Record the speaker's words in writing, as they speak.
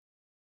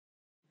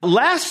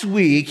Last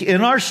week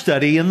in our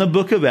study in the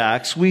book of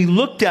Acts, we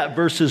looked at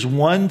verses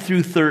 1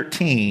 through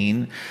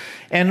 13,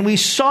 and we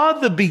saw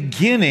the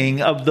beginning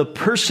of the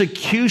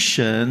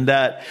persecution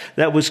that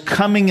was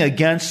coming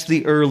against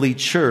the early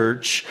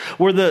church,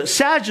 where the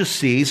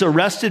Sadducees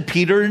arrested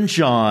Peter and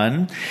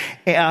John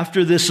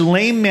after this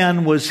lame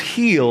man was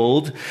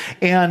healed.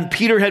 And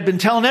Peter had been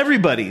telling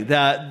everybody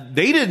that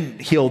they didn't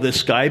heal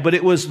this guy, but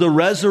it was the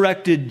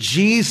resurrected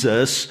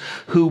Jesus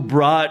who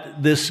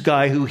brought this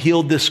guy, who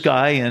healed this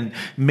guy and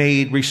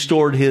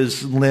restored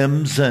his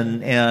limbs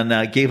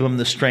and gave him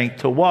the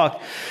strength to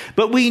walk.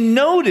 But we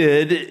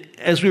noted,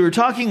 as we were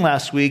talking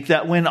last week,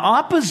 that when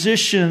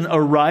opposition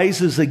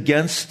arises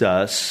against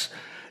us,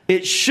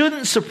 it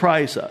shouldn't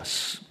surprise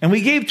us. And we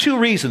gave two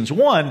reasons.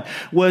 One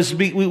was,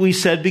 we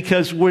said,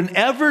 because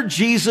whenever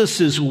Jesus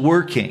is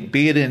working,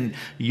 be it in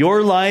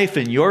your life,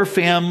 in your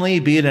family,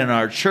 be it in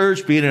our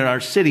church, be it in our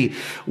city,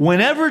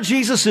 whenever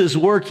Jesus is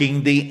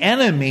working, the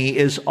enemy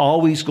is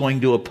always going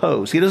to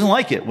oppose. He doesn't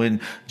like it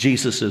when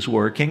Jesus is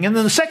working. And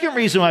then the second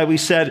reason why we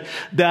said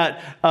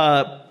that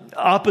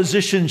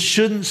opposition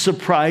shouldn't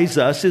surprise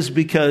us is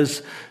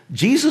because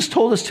Jesus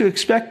told us to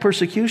expect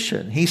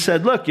persecution. He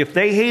said, look, if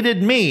they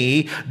hated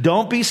me,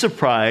 don't be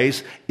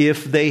surprised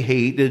if they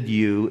hated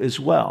you as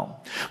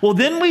well. Well,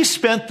 then we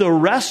spent the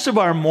rest of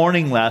our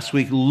morning last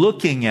week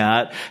looking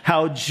at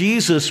how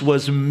Jesus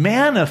was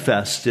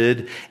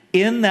manifested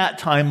in that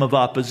time of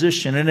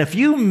opposition. And if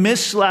you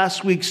missed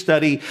last week's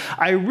study,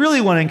 I really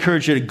want to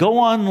encourage you to go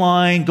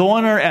online, go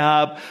on our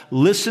app,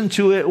 listen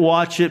to it,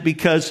 watch it,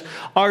 because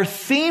our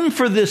theme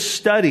for this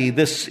study,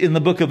 this in the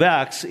book of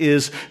Acts,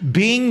 is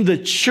being the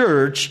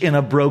church in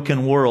a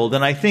broken world.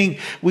 And I think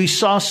we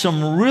saw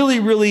some really,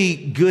 really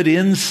good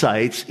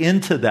insights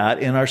into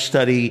that in our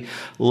study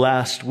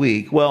last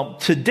week. Well,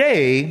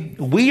 today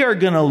we are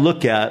going to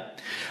look at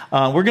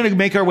we're going to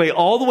make our way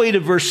all the way to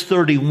verse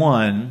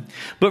 31,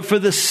 but for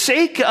the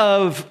sake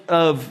of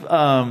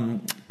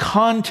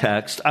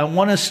context, I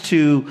want us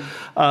to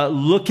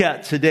look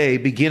at today,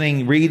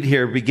 beginning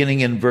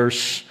in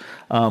verse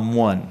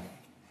 1.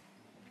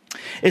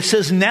 It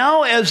says,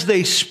 "Now as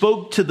they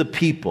spoke to the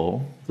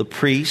people, the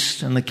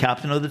priest and the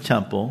captain of the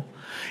temple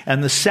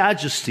and the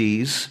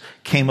Sadducees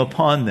came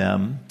upon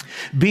them,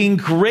 being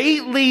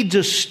greatly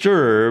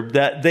disturbed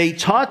that they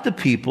taught the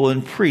people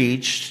and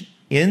preached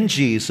in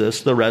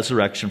Jesus the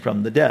resurrection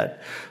from the dead."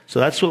 So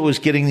that's what was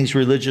getting these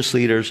religious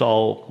leaders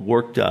all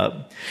worked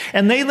up.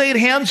 "And they laid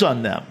hands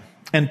on them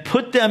and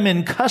put them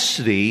in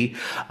custody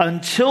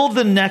until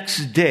the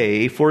next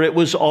day, for it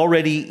was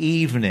already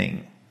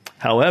evening.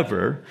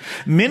 However,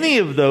 many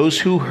of those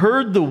who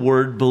heard the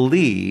word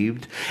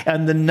believed,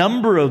 and the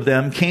number of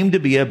them came to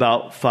be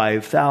about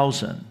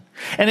 5,000.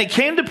 And it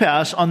came to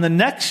pass on the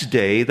next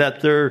day that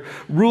their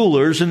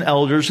rulers and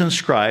elders and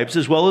scribes,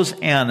 as well as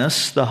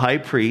Annas, the high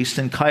priest,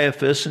 and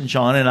Caiaphas, and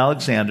John, and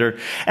Alexander,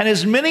 and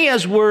as many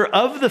as were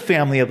of the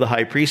family of the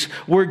high priest,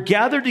 were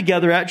gathered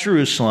together at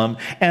Jerusalem.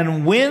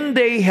 And when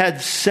they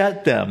had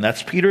set them,"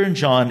 that's Peter and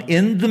John,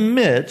 "in the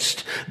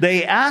midst,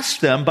 they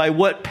asked them, 'By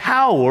what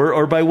power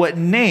or by what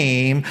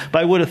name,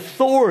 by what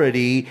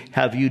authority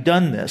have you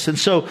done this?'" And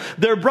so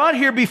they're brought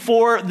here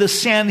before the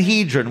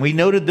Sanhedrin. We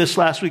noted this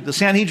last week. The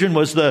Sanhedrin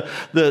was the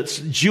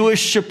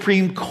Jewish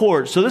Supreme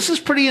Court. So this is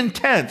pretty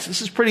intense.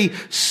 This is pretty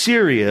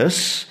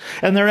serious.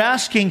 And they're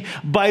asking,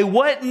 by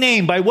what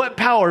name, by what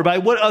power, by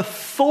what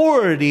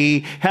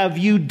authority have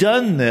you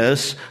done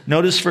this?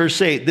 Notice verse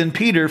 8. "Then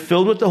Peter,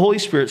 filled with the Holy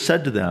Spirit,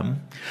 said to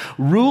them,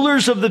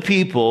 'Rulers of the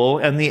people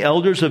and the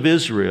elders of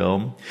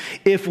Israel,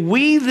 if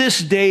we this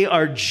day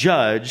are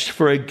judged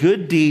for a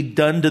good deed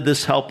done to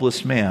this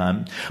helpless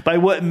man, by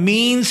what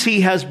means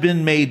he has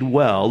been made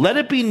well, let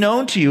it be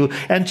known to you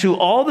and to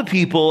all the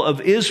people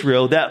of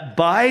Israel that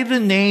by the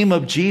name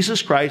of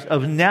Jesus Christ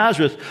of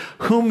Nazareth,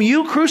 whom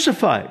you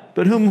crucified,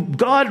 but whom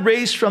God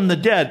raised from the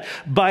dead,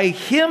 by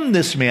him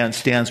this man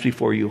stands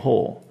before you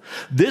whole.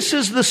 This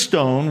is the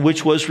stone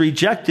which was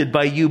rejected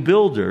by you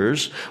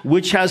builders,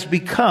 which has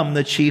become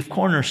the chief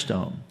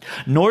cornerstone.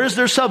 Nor is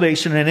there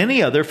salvation in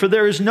any other, for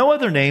there is no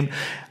other name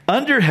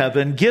under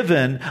heaven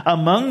given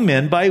among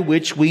men by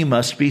which we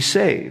must be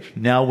saved.'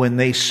 Now when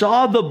they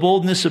saw the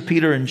boldness of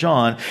Peter and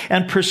John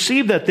and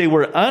perceived that they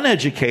were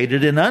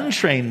uneducated and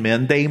untrained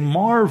men, they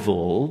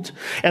marveled,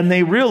 and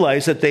they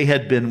realized that they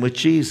had been with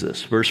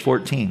Jesus." Verse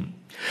 14.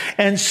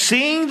 "And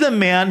seeing the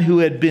man who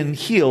had been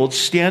healed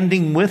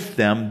standing with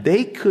them,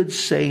 they could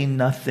say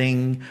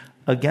nothing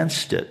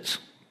against it.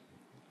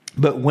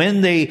 But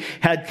when they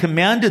had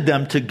commanded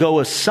them to go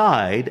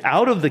aside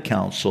out of the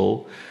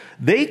council,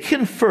 they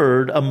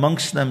conferred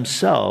amongst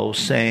themselves,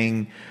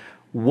 saying,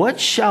 'What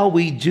shall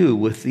we do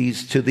with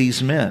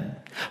these men?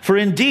 For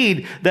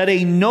indeed, that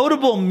a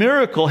notable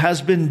miracle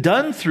has been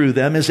done through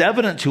them is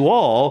evident to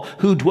all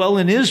who dwell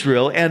in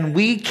Israel, and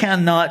we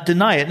cannot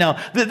deny it.'" Now,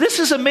 this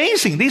is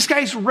amazing. These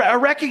guys are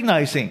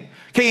recognizing,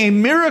 okay, a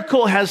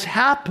miracle has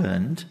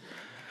happened.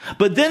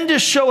 But then to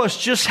show us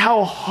just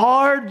how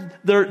hard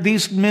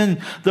these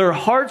men, their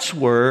hearts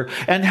were,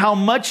 and how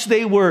much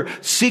they were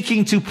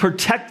seeking to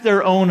protect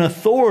their own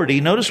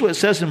authority. Notice what it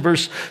says in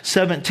verse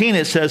 17.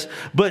 It says,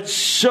 but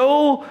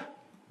so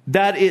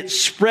that it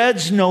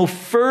spreads no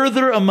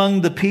further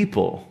among the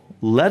people,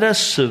 let us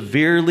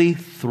severely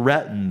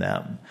threaten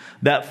them,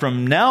 that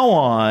from now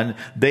on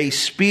they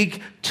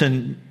speak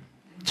to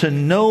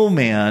no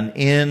man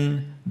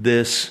in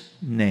this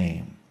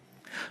name.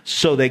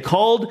 So they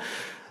called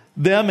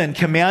them and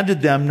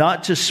commanded them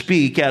not to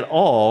speak at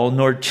all,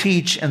 nor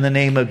teach in the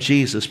name of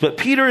Jesus. But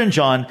Peter and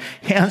John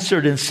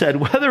answered and said,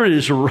 whether it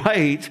is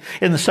right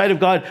in the sight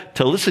of God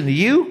to listen to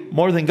you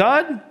more than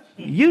God,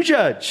 you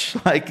judge.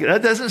 Like,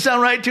 that doesn't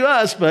sound right to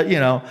us, but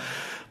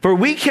for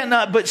we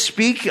cannot but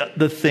speak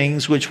the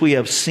things which we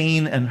have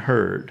seen and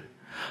heard.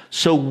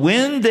 So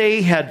when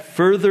they had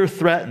further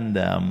threatened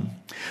them,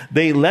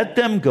 they let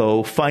them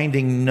go,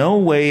 finding no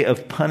way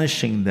of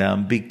punishing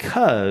them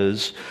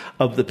because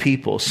of the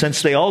people,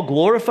 since they all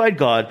glorified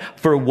God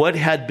for what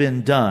had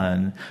been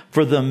done.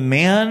 For the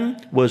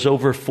man was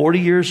over 40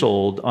 years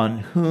old on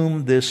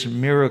whom this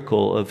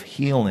miracle of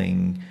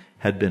healing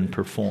had been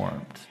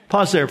performed.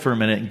 Pause there for a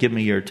minute and give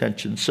me your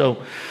attention.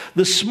 So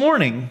this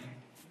morning,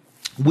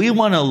 we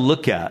want to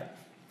look at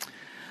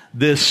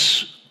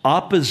this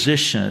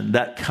opposition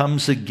that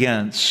comes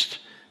against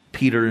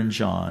Peter and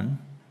John,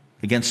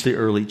 against the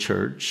early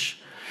church.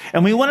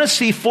 And we want to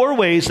see 4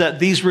 ways that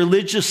these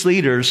religious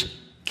leaders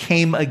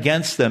came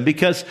against them,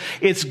 because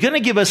it's going to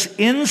give us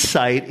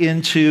insight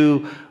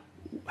into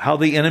how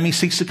the enemy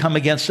seeks to come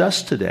against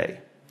us today.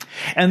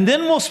 And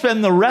then we'll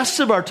spend the rest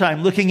of our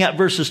time looking at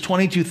verses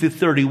 22 through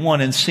 31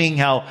 and seeing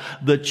how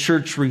the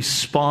church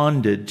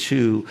responded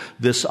to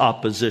this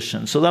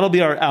opposition. So that'll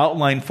be our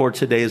outline for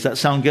today. Does that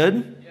sound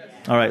good?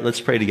 Yes. All right, let's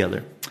pray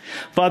together.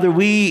 Father,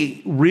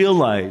 we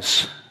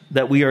realize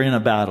that we are in a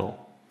battle.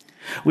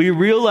 We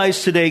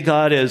realize today,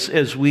 God,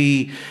 as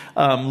we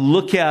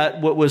look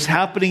at what was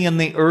happening in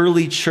the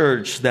early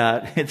church,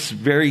 that it's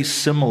very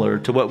similar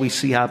to what we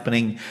see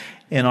happening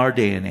in our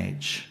day and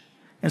age.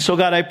 And so,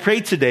 God, I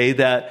pray today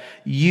that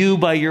you,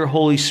 by your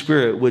Holy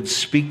Spirit, would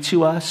speak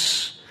to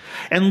us.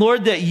 And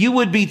Lord, that you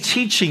would be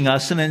teaching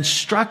us and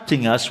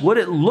instructing us what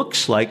it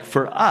looks like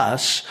for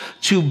us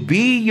to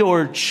be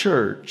your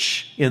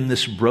church in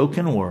this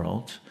broken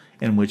world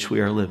in which we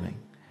are living.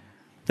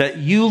 That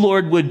you,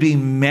 Lord, would be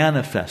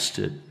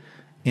manifested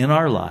in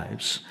our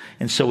lives.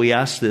 And so we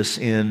ask this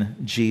in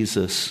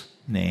Jesus'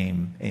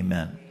 name.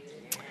 Amen.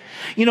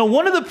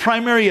 One of the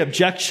primary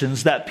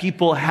objections that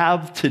people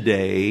have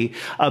today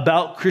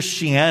about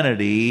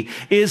Christianity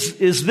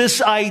is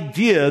this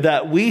idea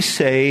that we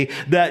say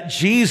that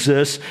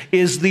Jesus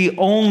is the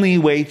only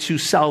way to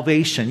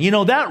salvation.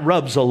 That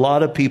rubs a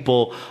lot of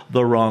people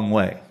the wrong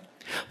way.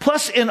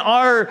 Plus, in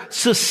our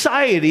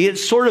society,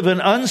 it's sort of an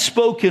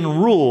unspoken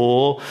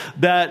rule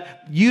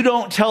that you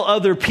don't tell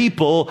other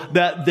people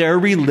that their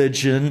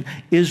religion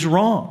is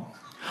wrong.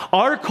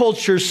 Our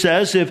culture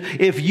says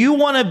if you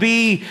want to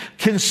be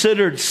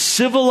considered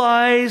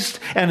civilized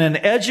and an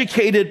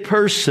educated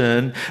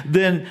person,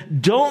 then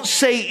don't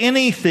say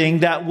anything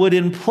that would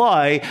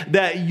imply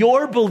that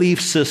your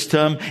belief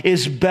system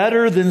is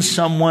better than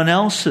someone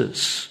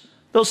else's.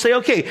 They'll say,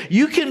 okay,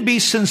 you can be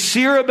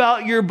sincere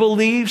about your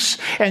beliefs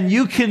and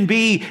you can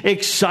be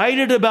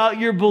excited about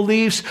your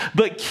beliefs,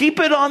 but keep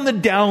it on the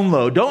down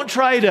low. Don't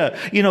try to,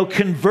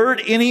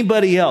 convert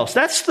anybody else.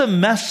 That's the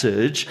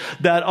message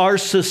that our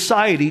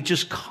society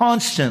just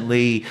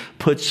constantly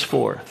puts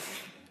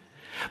forth.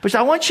 But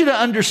I want you to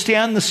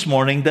understand this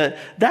morning that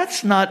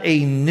that's not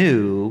a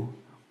new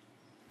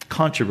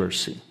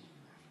controversy.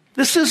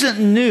 This isn't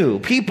new.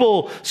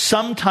 People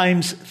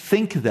sometimes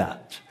think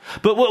that.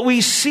 But what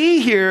we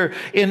see here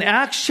in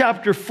Acts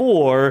chapter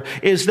 4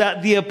 is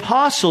that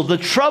the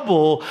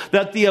trouble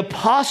that the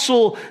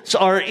apostles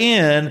are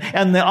in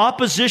and the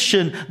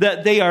opposition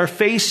that they are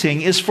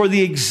facing is for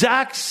the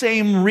exact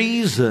same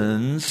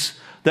reasons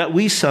that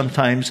we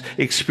sometimes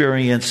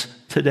experience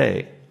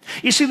today.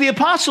 You see, the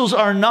apostles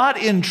are not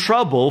in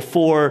trouble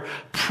for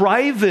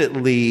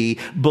privately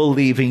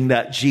believing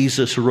that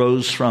Jesus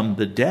rose from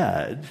the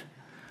dead.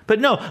 But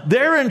no,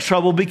 they're in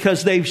trouble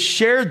because they've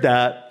shared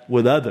that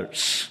with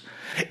others.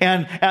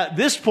 And at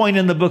this point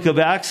in the book of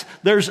Acts,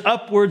 there's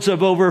upwards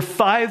of over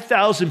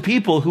 5,000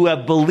 people who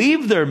have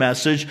believed their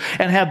message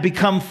and have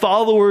become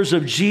followers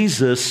of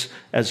Jesus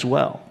as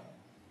well.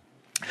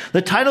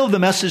 The title of the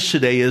message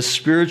today is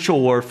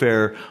Spiritual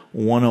Warfare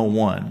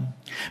 101,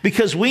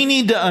 because we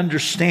need to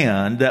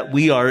understand that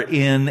we are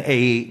in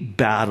a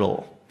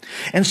battle.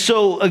 And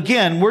so,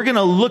 again, we're going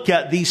to look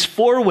at these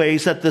 4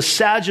 ways that the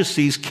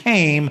Sadducees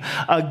came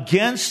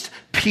against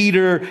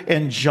Peter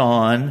and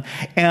John,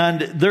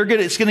 and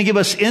it's going to give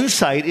us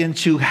insight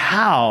into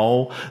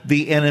how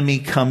the enemy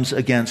comes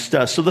against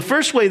us. So the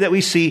first way that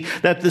we see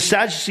that the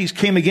Sadducees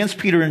came against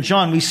Peter and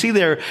John, we see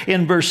there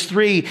in verse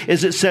 3,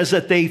 is it says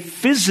that they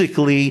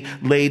physically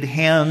laid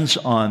hands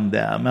on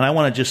them. And I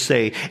want to just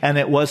say, and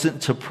it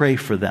wasn't to pray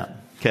for them,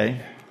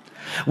 okay?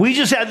 We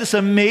just had this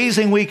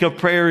amazing week of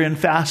prayer and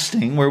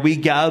fasting where we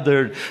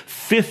gathered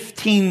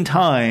 15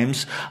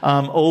 times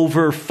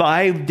over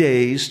 5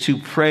 days to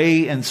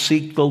pray and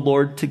seek the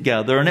Lord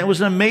together. And it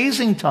was an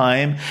amazing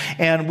time.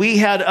 And we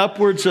had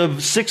upwards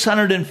of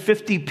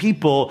 650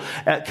 people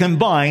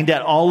combined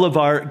at all of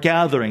our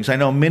gatherings. I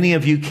know many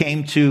of you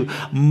came to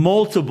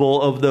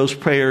multiple of those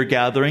prayer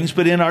gatherings,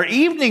 but in our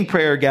evening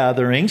prayer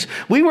gatherings,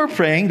 we were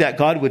praying that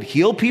God would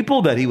heal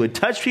people, that he would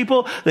touch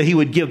people, that he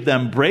would give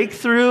them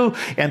breakthrough,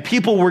 and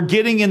people were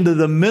getting into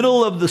the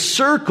middle of the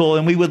circle,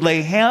 and we would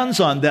lay hands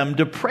on them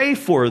to pray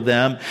for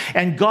them.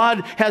 And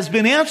God has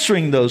been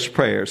answering those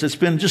prayers. It's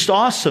been just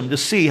awesome to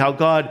see how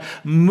God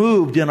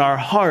moved in our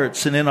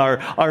hearts and in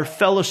our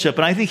fellowship.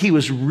 And I think he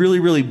was really,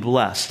 really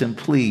blessed and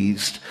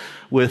pleased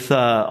with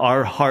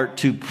our heart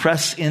to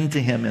press into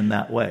him in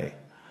that way.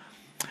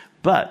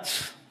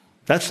 But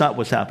that's not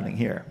what's happening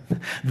here.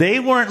 They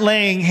weren't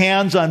laying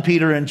hands on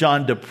Peter and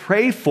John to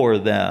pray for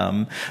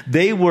them.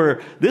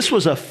 This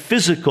was a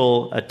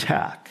physical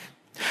attack.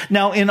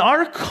 Now, in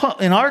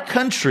our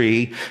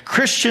country,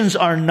 Christians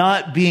are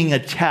not being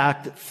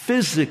attacked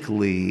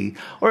physically,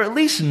 or at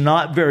least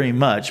not very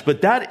much,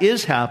 but that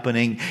is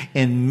happening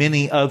in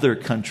many other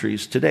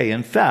countries today.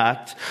 In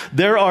fact,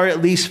 there are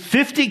at least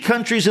 50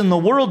 countries in the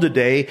world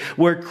today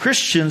where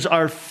Christians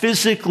are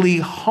physically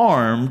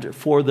harmed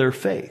for their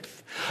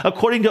faith.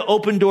 According to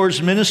Open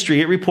Doors Ministry,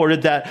 it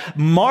reported that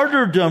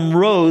martyrdom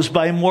rose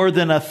by more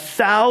than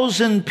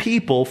 1,000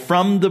 people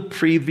from the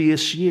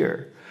previous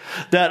year.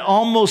 That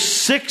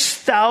almost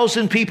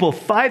 6,000 people,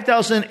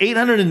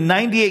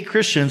 5,898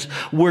 Christians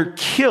were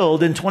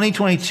killed in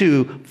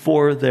 2022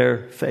 for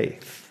their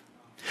faith.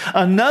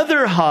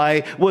 Another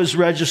high was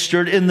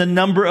registered in the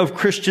number of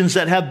Christians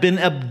that have been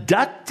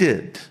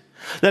abducted.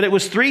 That it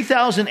was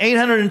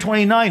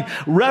 3,829,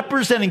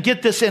 representing,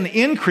 get this, an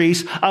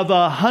increase of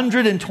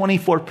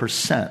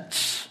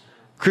 124%.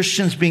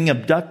 Christians being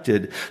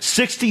abducted.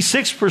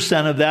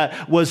 66% of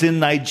that was in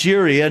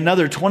Nigeria.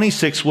 Another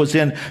 26% was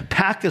in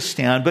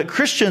Pakistan. But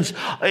Christians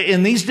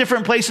in these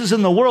different places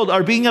in the world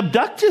are being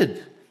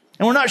abducted.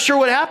 And we're not sure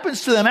what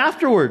happens to them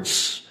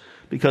afterwards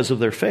because of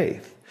their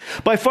faith.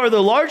 By far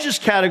the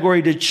largest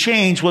category to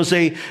change was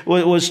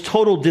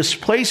total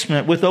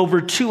displacement, with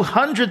over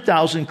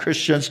 200,000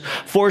 Christians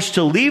forced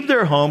to leave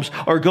their homes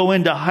or go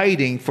into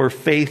hiding for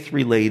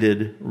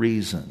faith-related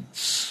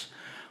reasons.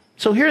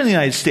 So here in the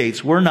United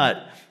States, we're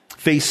not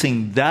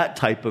facing that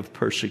type of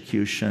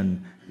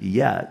persecution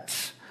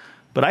yet.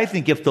 But I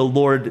think if the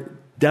Lord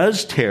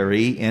does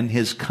tarry in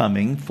his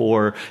coming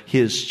for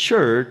his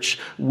church,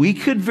 we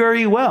could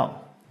very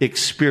well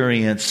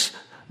experience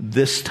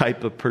this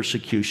type of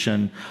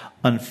persecution,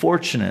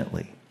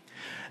 unfortunately.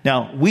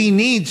 Now, we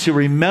need to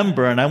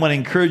remember, and I want to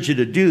encourage you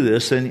to do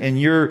this, and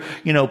your,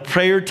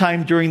 prayer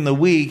time during the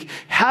week,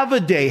 have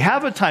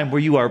a time where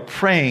you are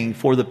praying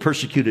for the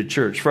persecuted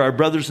church, for our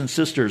brothers and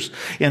sisters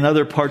in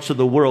other parts of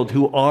the world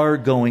who are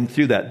going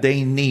through that.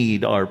 They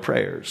need our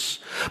prayers.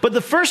 But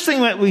the first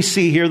thing that we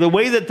see here, the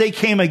way that they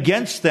came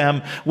against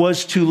them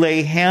was to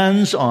lay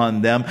hands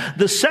on them.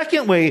 The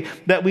second way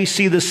that we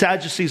see the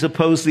Sadducees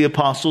oppose the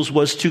apostles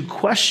was to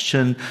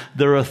question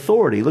their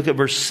authority. Look at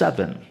verse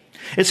 7.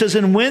 It says,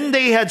 and when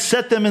they had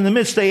set them in the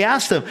midst, they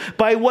asked them,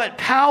 by what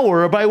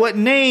power or by what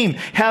name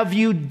have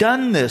you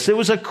done this? It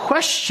was a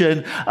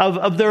question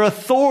of their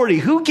authority.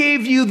 Who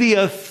gave you the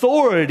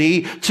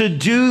authority to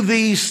do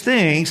these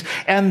things?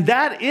 And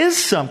that is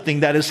something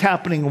that is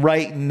happening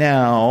right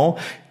now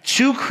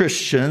to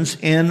Christians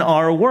in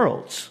our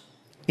world,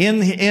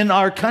 in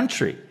our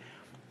country.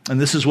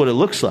 And this is what it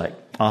looks like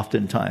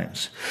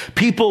oftentimes.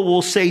 People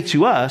will say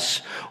to us,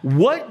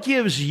 what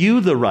gives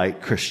you the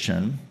right,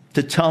 Christian,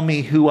 to tell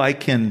me who I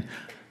can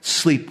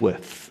sleep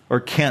with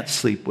or can't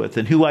sleep with,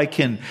 and who I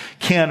can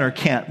or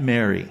can't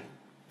marry?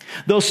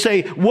 They'll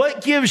say,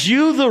 what gives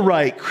you the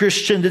right,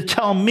 Christian, to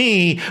tell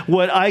me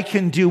what I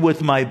can do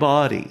with my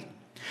body?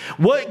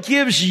 What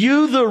gives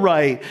you the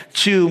right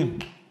to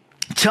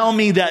tell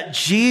me that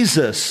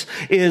Jesus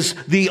is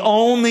the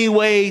only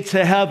way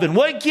to heaven?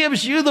 What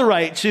gives you the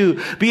right to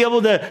be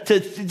able to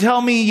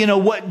tell me,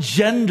 what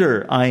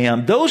gender I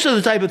am? Those are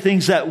the type of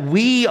things that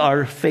we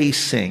are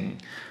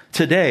facing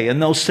today. And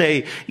they'll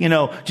say,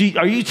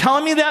 are you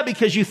telling me that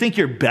because you think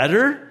you're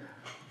better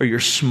or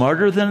you're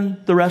smarter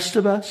than the rest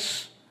of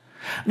us?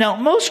 Now,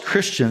 most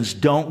Christians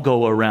don't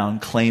go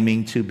around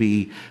claiming to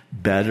be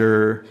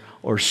better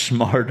or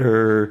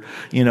smarter,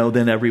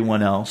 than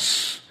everyone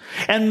else.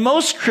 And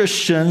most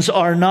Christians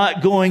are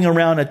not going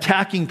around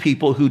attacking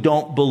people who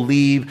don't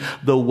believe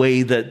the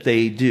way that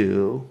they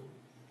do.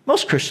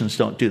 Most Christians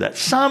don't do that.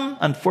 Some,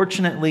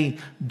 unfortunately,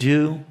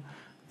 do.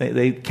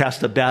 They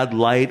cast a bad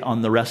light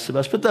on the rest of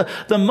us. But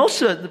the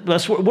most of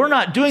us, we're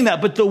not doing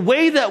that. But the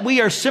way that we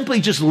are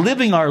simply just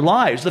living our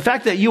lives, the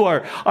fact that you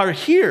are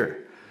here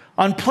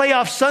on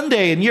playoff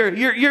Sunday and you're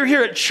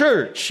here at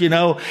church,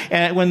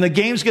 and when the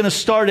game's going to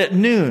start at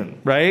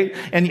noon, right?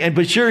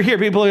 But you're here.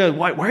 People are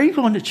like, why are you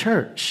going to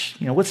church?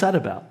 What's that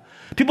about?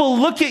 People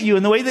look at you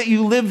and the way that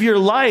you live your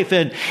life,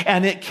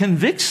 and it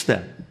convicts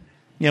them.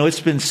 You know,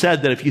 it's been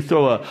said that if you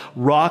throw a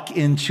rock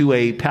into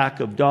a pack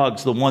of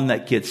dogs, the one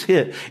that gets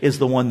hit is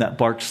the one that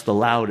barks the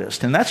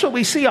loudest. And that's what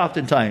we see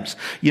oftentimes,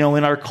 you know,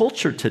 in our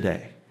culture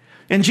today.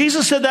 And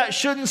Jesus said that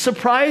shouldn't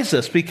surprise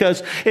us,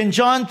 because in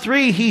John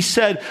 3, he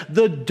said,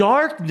 the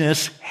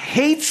darkness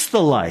hates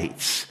the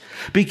light,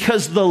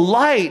 because the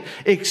light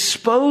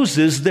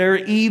exposes their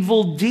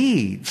evil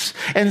deeds.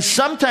 And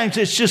sometimes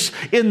it's just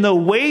in the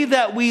way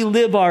that we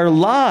live our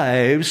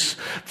lives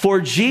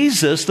for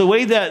Jesus, the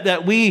way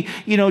that we,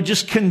 you know,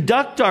 just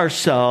conduct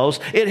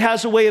ourselves, it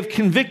has a way of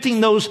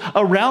convicting those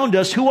around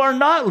us who are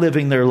not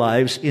living their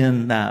lives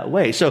in that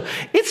way. So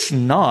it's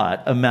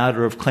not a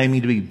matter of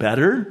claiming to be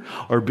better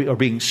or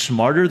being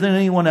smarter than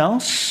anyone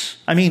else.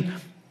 I mean,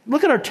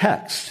 look at our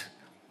text.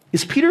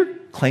 Is Peter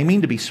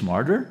claiming to be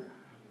smarter?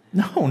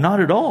 No, not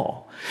at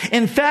all.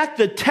 In fact,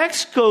 the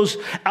text goes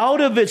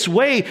out of its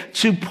way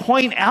to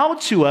point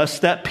out to us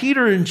that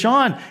Peter and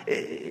John,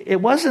 they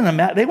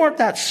weren't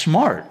that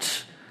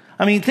smart.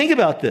 I mean, think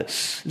about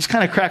this. This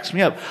kind of cracks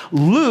me up.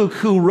 Luke,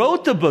 who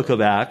wrote the book of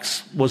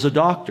Acts, was a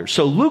doctor.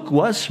 So Luke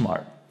was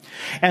smart.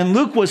 And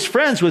Luke was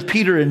friends with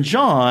Peter and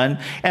John,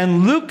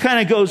 and Luke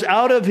kind of goes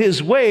out of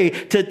his way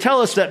to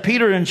tell us that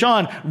Peter and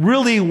John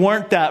really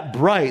weren't that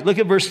bright. Look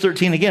at verse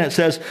 13 again. It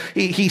says,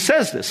 he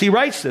says this, he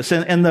writes this,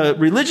 and the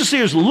religious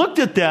leaders looked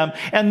at them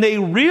and they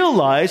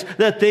realized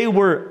that they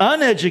were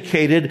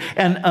uneducated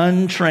and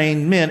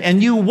untrained men.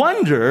 And you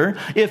wonder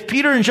if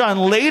Peter and John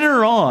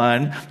later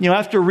on, you know,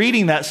 after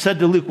reading that, said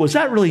to Luke, was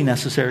that really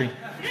necessary?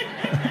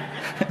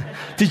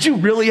 Did you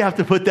really have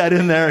to put that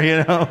in there,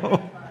 you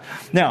know?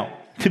 Now,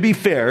 to be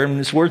fair, and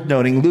it's worth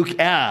noting, Luke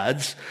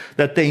adds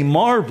that they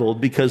marveled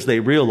because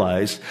they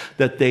realized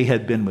that they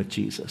had been with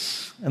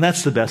Jesus. And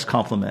that's the best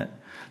compliment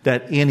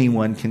that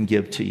anyone can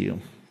give to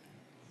you.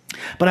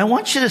 But I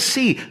want you to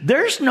see,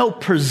 there's no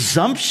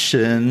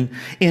presumption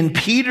in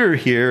Peter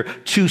here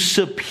to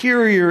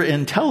superior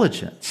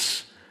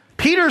intelligence.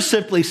 Peter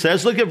simply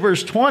says, look at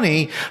verse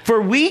 20,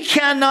 for we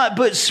cannot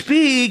but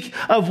speak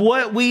of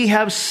what we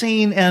have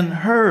seen and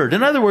heard.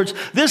 In other words,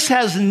 this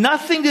has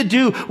nothing to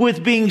do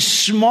with being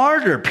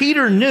smarter.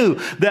 Peter knew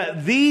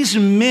that these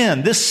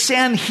men, this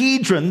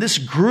Sanhedrin, this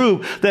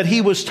group that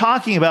he was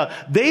talking about,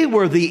 they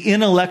were the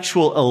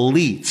intellectual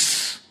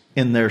elites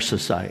in their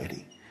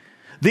society.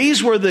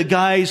 These were the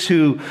guys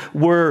who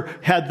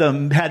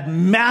had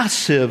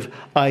massive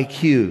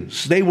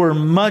IQs. They were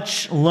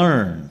much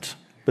learned.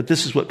 But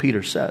this is what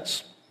Peter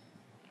says.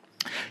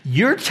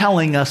 You're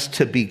telling us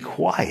to be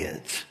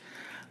quiet,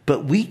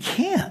 but we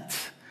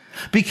can't,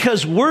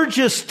 because we're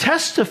just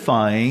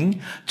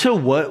testifying to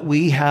what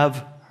we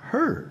have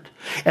heard.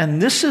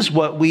 And this is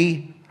what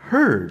we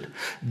heard.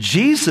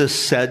 Jesus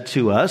said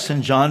to us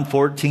in John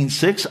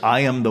 14:6,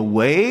 I am the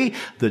way,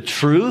 the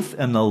truth,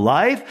 and the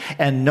life,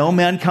 and no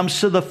man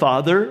comes to the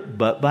Father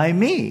but by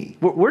me.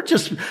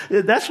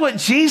 That's what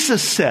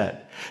Jesus said.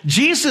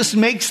 Jesus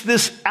makes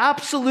this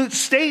absolute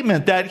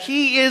statement that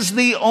he is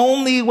the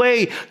only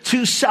way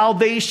to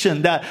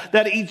salvation, that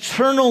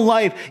eternal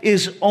life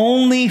is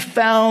only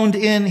found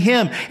in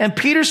him. And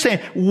Peter's saying,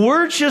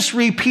 we're just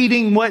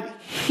repeating what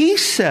he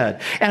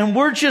said, and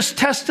we're just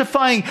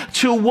testifying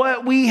to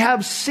what we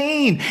have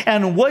seen.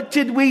 And what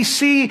did we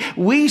see?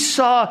 We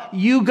saw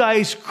you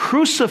guys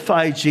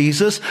crucify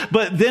Jesus,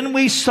 but then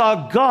we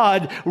saw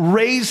God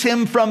raise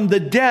him from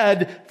the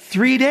dead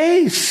 3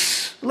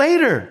 days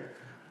later.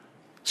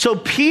 So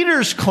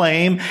Peter's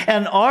claim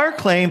and our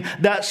claim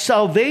that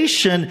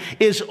salvation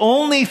is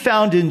only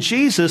found in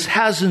Jesus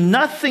has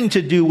nothing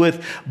to do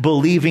with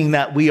believing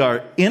that we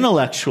are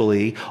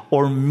intellectually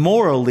or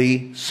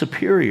morally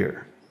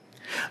superior.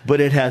 But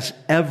it has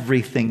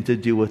everything to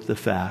do with the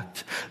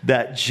fact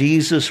that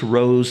Jesus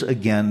rose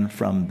again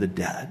from the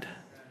dead.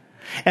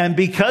 And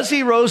because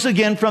he rose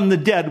again from the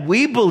dead,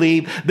 we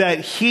believe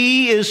that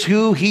he is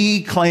who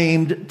he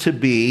claimed to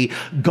be,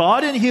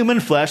 God in human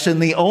flesh,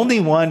 and the only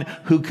one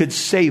who could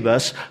save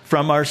us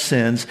from our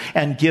sins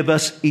and give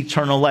us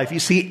eternal life. You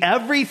see,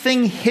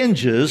 everything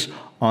hinges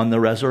on the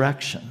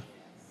resurrection.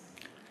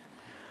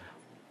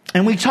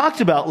 And we talked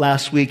about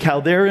last week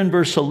how there in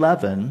verse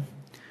 11,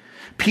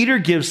 Peter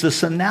gives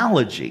this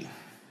analogy.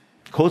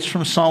 Quotes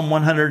from Psalm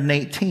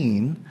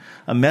 118,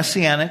 a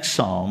messianic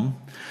psalm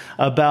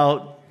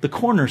about the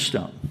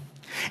cornerstone.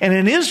 And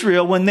in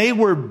Israel, when they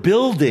were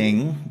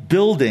building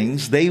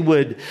buildings,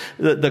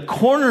 the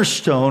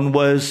cornerstone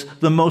was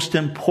the most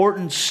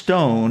important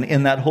stone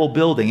in that whole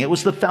building. It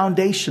was the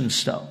foundation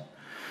stone.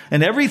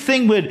 And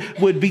everything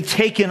would be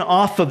taken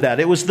off of that.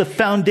 It was the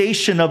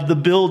foundation of the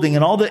building,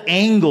 and all the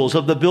angles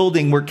of the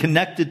building were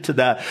connected to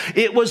that.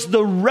 It was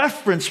the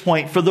reference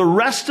point for the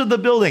rest of the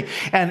building.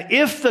 And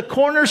if the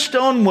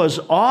cornerstone was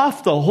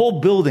off, the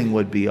whole building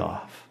would be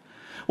off.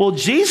 Well,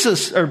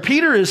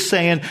 Peter is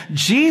saying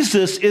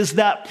Jesus is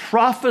that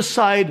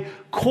prophesied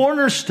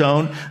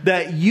cornerstone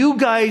that you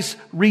guys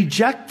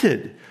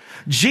rejected.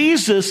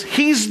 Jesus,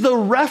 he's the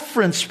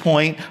reference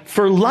point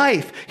for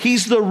life.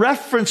 He's the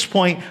reference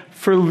point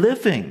for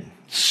living.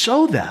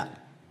 So that,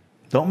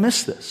 don't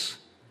miss this,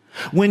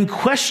 When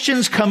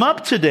questions come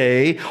up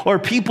today, or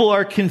people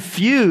are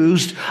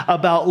confused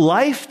about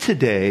life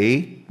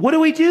today, what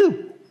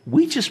do?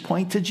 We just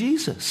point to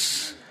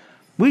Jesus.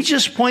 We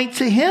just point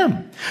to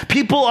Him.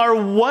 People are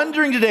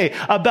wondering today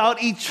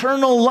about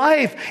eternal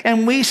life,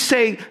 and we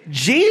say,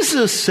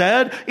 Jesus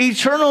said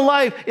eternal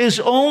life is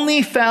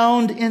only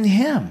found in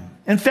Him.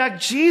 In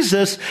fact,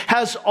 Jesus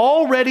has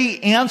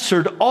already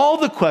answered all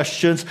the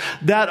questions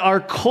that our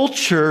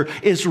culture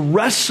is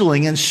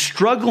wrestling and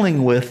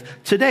struggling with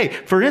today.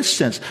 For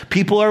instance,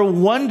 people are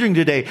wondering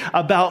today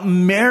about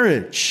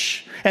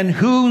marriage and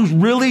who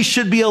really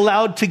should be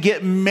allowed to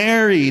get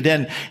married.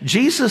 And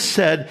Jesus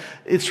said,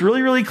 it's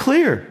really, really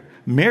clear.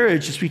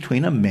 Marriage is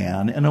between a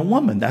man and a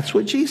woman. That's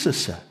what Jesus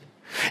said.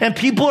 And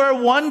people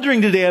are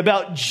wondering today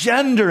about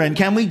gender and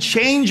can we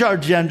change our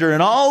gender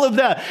and all of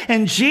that.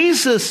 And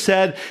Jesus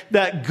said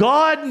that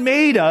God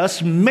made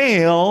us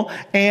male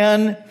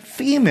and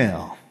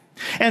female.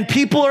 And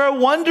people are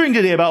wondering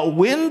today about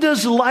when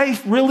does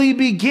life really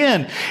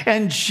begin?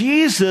 And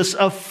Jesus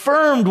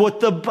affirmed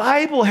what the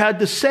Bible had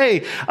to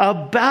say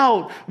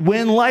about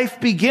when life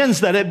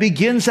begins, that it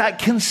begins at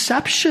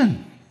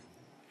conception.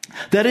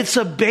 That it's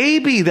a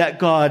baby that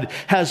God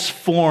has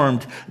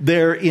formed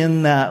there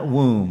in that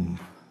womb.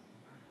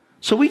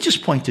 So we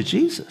just point to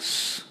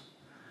Jesus.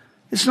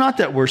 It's not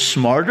that we're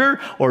smarter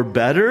or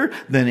better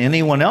than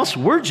anyone else.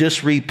 We're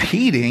just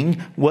repeating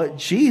what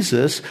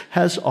Jesus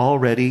has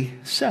already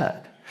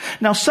said.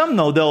 Now, some,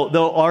 though,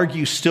 they'll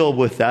argue still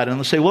with that, and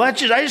they'll say, well, I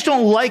just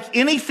don't like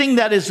anything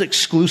that is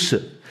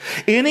exclusive.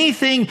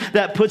 Anything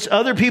that puts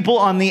other people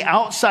on the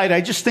outside,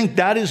 I just think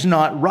that is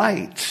not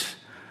right.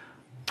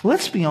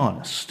 Let's be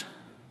honest.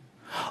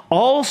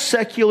 All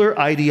secular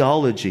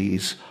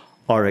ideologies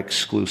are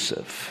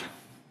exclusive.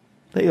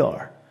 They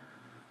are.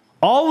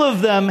 All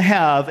of them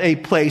have a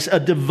place, a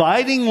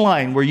dividing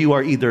line where you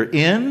are either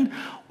in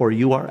or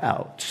you are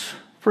out.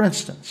 For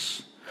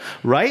instance,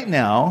 right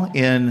now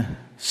in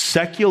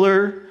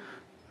secular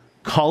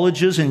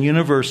colleges and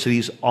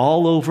universities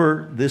all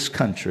over this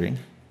country,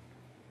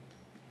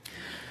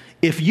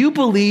 if you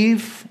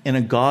believe in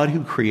a God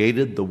who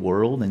created the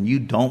world and you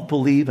don't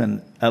believe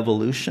in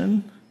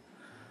evolution,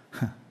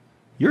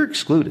 you're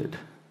excluded.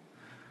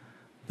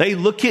 They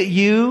look at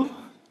you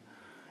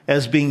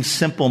as being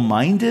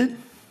simple-minded,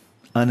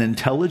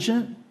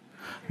 unintelligent,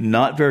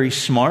 not very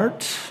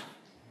smart.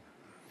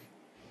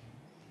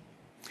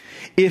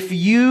 If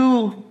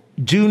you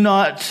do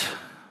not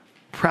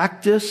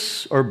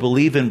practice or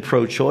believe in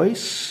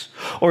pro-choice,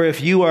 or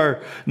if you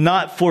are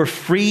not for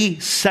free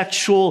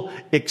sexual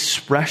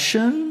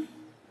expression,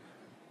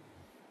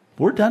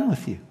 we're done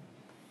with you.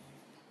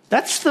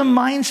 That's the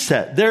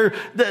mindset.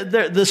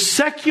 The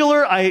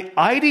secular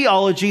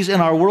ideologies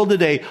in our world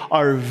today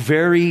are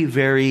very,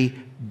 very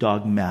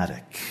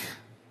dogmatic.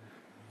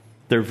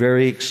 They're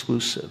very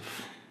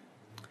exclusive.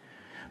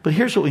 But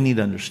here's what we need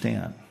to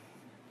understand.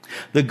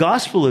 The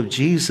gospel of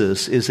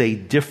Jesus is a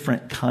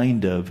different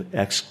kind of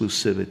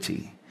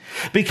exclusivity.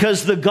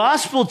 Because the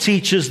gospel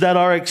teaches that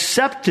our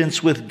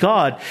acceptance with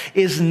God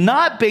is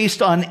not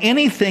based on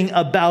anything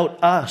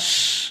about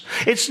us.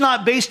 It's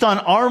not based on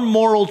our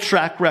moral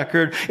track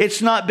record. It's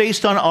not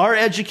based on our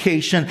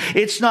education.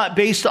 It's not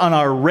based on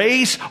our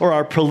race or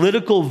our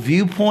political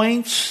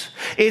viewpoints.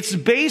 It's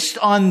based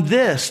on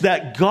this,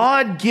 that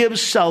God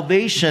gives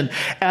salvation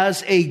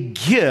as a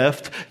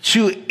gift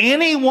to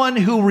anyone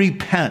who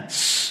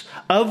repents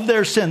of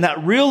their sin,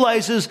 that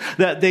realizes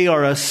that they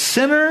are a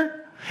sinner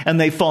and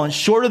they've fallen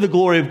short of the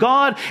glory of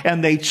God,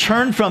 and they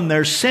turn from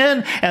their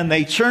sin, and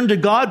they turn to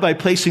God by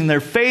placing their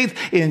faith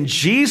in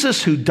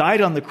Jesus, who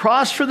died on the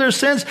cross for their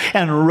sins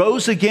and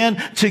rose again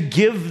to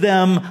give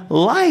them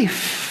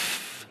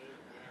life.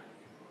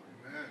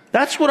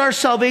 That's what our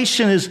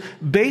salvation is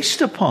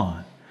based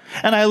upon.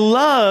 And I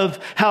love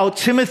how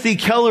Timothy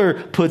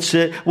Keller puts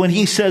it when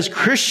he says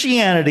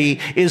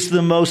Christianity is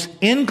the most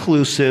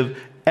inclusive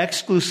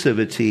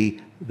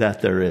exclusivity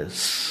that there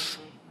is.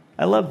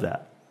 I love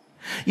that.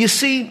 You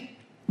see,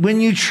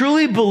 when you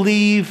truly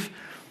believe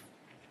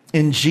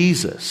in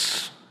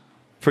Jesus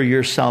for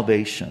your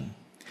salvation,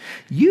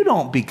 you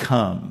don't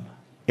become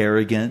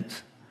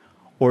arrogant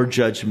or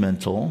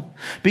judgmental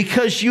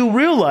because you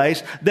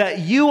realize that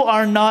you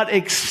are not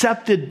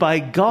accepted by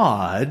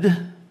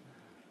God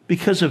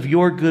because of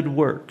your good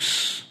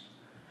works,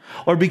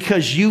 or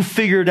because you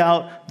figured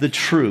out the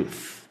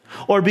truth,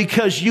 or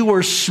because you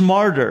were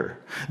smarter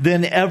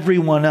than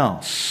everyone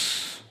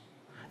else.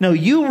 No,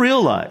 you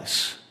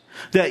realize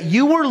that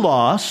you were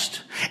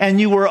lost and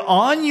you were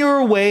on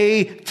your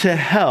way to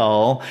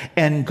hell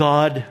and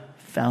God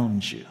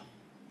found you.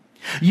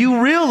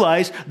 You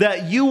realize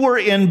that you were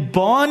in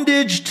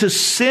bondage to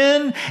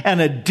sin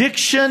and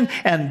addiction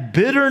and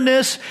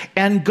bitterness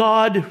and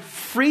God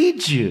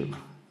freed you.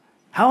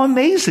 How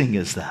amazing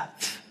is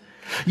that?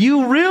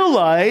 You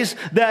realize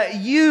that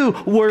you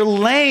were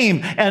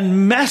lame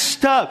and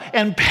messed up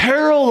and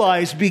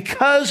paralyzed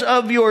because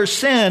of your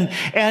sin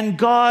and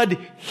God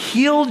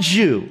healed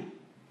you.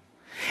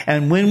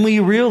 And when we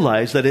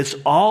realize that it's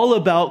all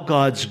about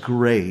God's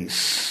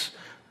grace,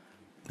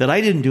 that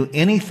I didn't do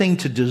anything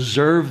to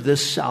deserve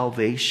this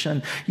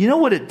salvation, you know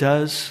what it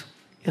does?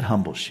 It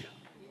humbles you.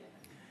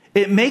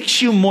 It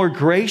makes you more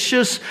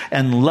gracious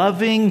and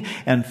loving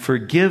and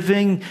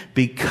forgiving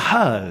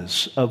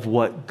because of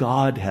what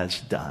God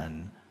has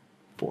done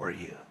for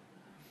you.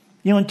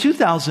 You know, in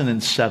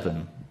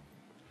 2007,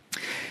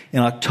 in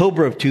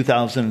October of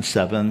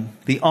 2007,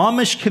 the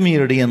Amish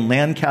community in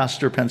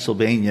Lancaster,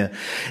 Pennsylvania,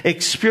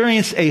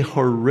 experienced a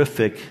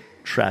horrific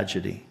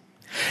tragedy.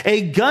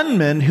 A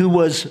gunman who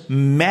was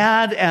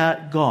mad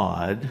at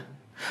God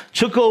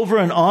took over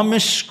an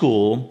Amish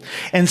school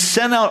and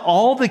sent out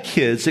all the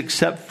kids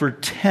except for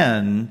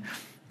 10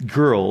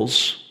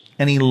 girls,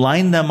 and he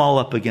lined them all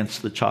up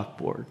against the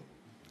chalkboard.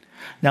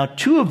 Now,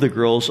 2 of the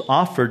girls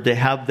offered to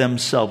have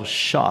themselves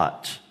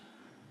shot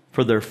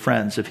for their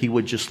friends if he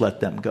would just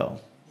let them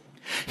go.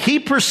 He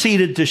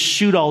proceeded to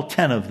shoot all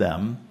 10 of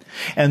them,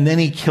 and then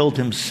he killed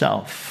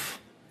himself.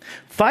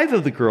 5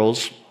 of the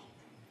girls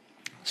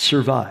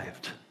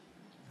survived.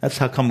 That's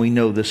how come we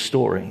know this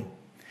story.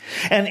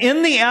 And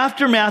in the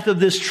aftermath of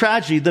this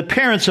tragedy, the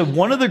parents of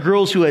one of the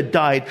girls who had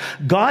died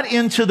got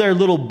into their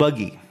little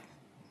buggy,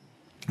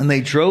 and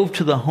they drove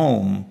to the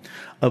home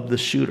of the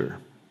shooter.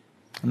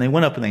 And they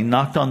went up and they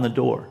knocked on the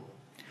door.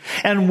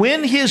 And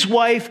when his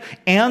wife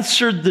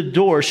answered the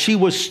door, she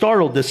was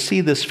startled to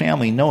see this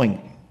family,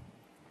 knowing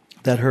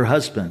that her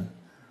husband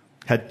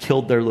had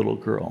killed their little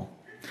girl.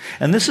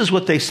 And this is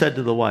what they said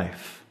to the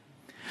wife.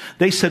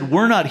 They said,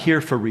 "We're not here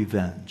for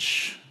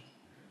revenge.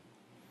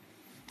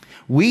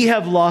 We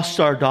have lost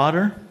our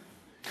daughter,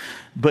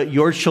 but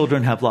your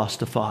children have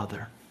lost a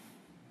father,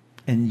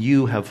 and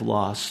you have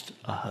lost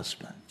a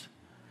husband.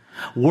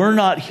 We're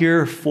not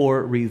here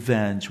for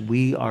revenge.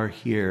 We are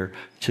here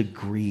to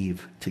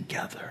grieve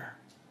together."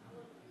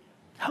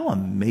 How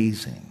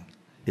amazing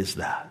is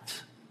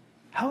that?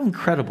 How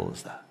incredible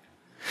is that?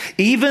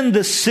 Even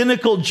the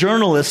cynical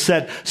journalist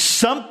said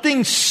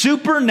something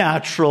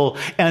supernatural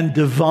and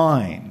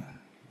divine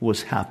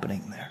was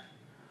happening there.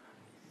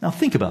 Now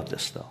think about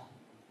this, though.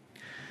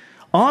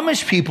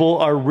 Amish people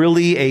are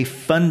really a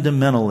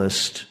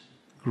fundamentalist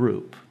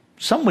group.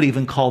 Some would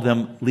even call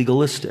them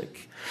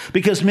legalistic,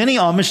 because many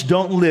Amish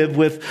don't live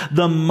with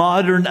the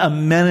modern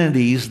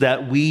amenities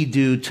that we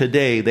do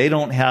today. They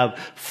don't have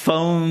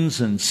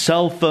phones and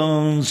cell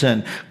phones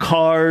and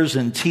cars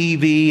and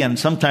TV, and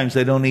sometimes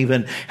they don't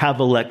even have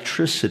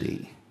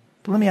electricity.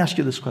 But let me ask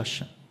you this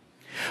question.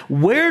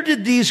 Where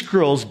did these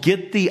girls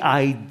get the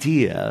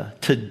idea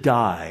to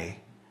die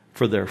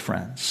for their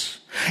friends?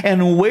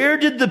 And where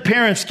did the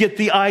parents get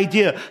the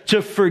idea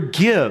to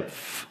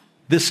forgive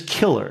this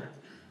killer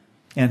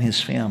and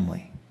his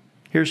family?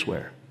 Here's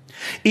where.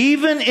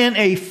 Even in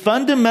a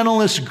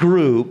fundamentalist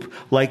group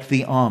like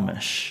the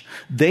Amish,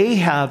 they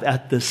have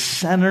at the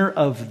center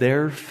of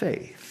their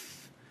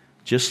faith,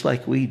 just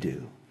like we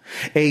do,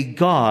 a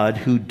God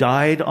who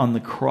died on the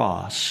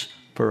cross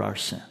for our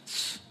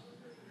sins,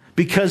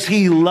 because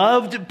he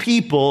loved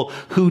people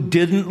who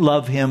didn't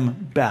love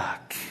him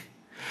back.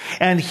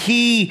 And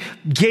he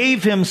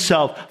gave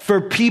himself for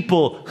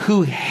people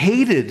who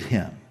hated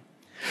him.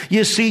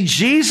 You see,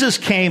 Jesus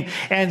came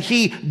and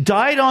he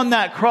died on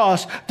that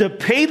cross to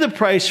pay the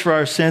price for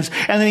our sins.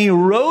 And then he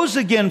rose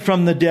again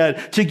from the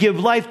dead to give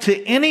life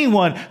to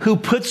anyone who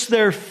puts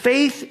their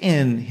faith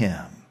in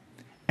him.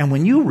 And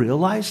when you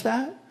realize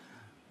that,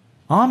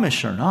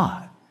 Amish or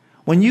not,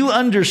 when you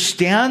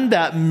understand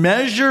that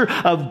measure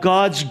of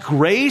God's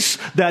grace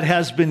that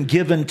has been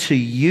given to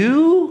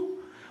you,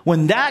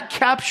 when that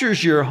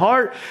captures your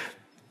heart,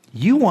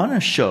 you want to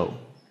show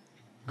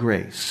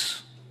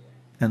grace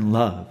and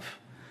love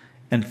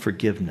and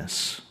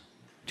forgiveness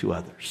to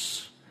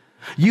others.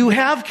 You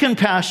have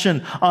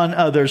compassion on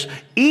others,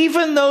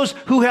 even those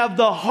who have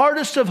the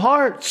hardest of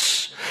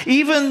hearts,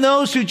 even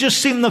those who just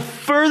seem the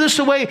furthest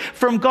away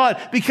from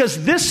God,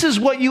 because this is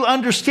what you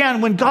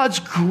understand when God's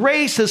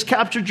grace has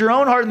captured your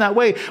own heart in that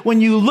way. When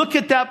you look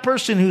at that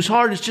person whose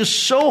heart is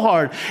just so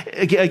hard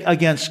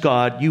against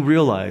God, you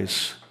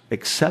realize,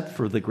 except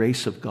for the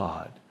grace of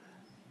God,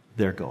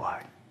 there go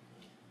I.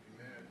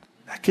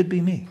 That could be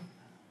me.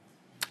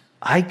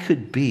 I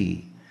could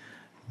be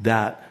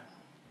that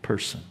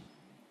person.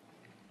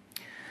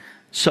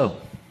 So,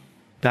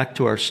 back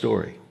to our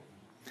story.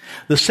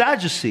 The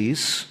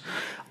Sadducees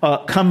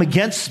come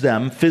against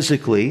them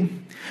physically.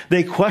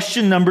 They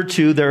question, number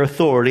 2, their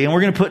authority. And we're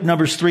going to put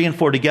numbers 3 and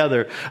 4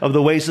 together of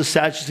the ways the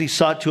Sadducees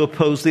sought to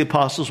oppose the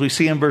apostles. We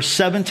see in verse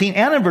 17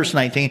 and in verse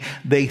 19,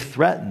 they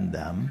threatened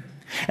them.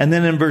 And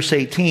then in verse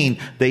 18,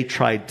 they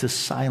tried to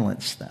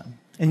silence them.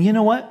 And you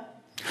know what?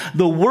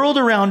 The world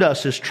around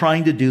us is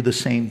trying to do the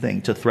same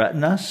thing, to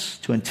threaten us,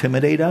 to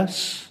intimidate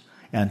us,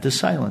 and to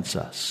silence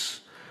us.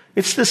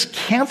 It's this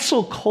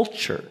cancel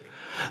culture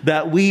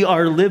that we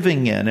are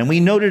living in. And we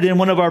noted in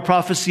one of our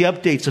prophecy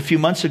updates a few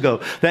months ago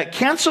that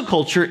cancel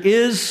culture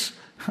is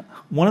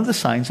one of the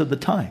signs of the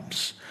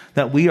times,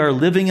 that we are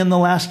living in the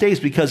last days,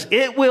 because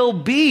it will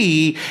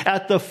be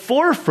at the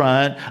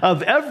forefront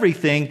of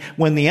everything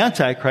when the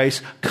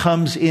Antichrist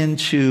comes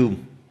into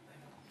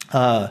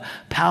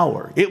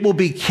power. It will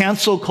be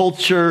cancel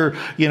culture,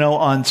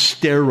 on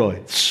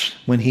steroids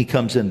when he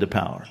comes into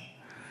power.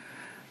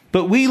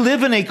 But we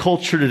live in a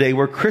culture today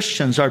where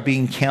Christians are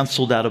being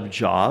canceled out of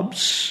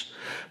jobs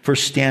for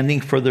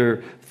standing for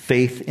their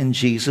faith in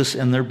Jesus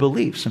and their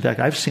beliefs. In fact,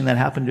 I've seen that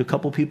happen to a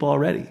couple people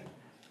already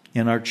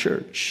in our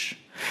church.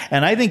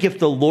 And I think if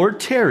the Lord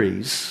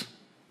tarries,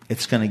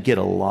 it's going to get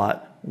a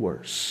lot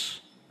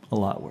worse. A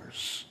lot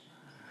worse.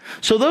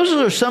 So those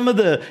are some of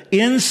the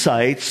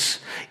insights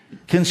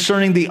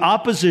concerning the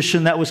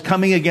opposition that was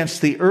coming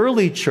against the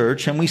early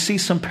church, and we see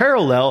some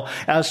parallel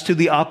as to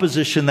the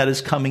opposition that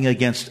is coming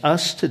against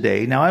us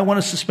today. Now, I want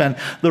us to spend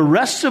the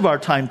rest of our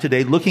time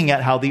today looking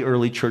at how the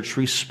early church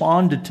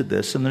responded to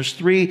this, and there's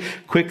 3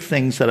 quick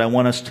things that I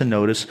want us to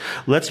notice.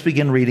 Let's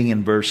begin reading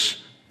in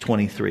verse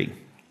 23.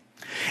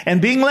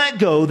 And being let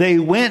go, they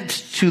went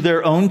to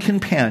their own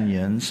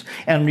companions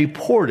and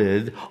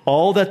reported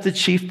all that the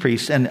chief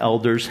priests and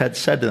elders had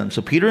said to them.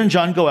 So Peter and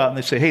John go out and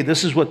they say, hey,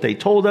 this is what they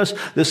told us.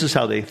 This is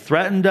how they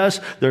threatened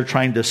us. They're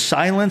trying to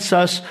silence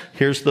us.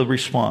 Here's the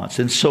response.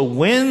 And so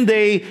when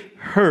they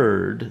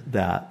heard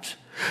that,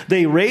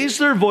 they raised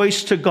their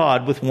voice to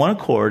God with one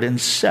accord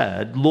and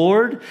said,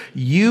 Lord,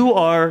 you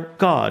are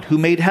God who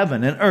made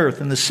heaven and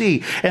earth and the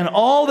sea and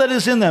all that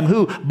is in them,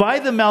 who by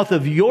the mouth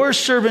of your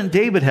servant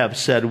David have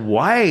said,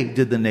 why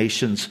did the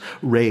nations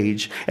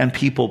rage and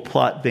people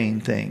plot vain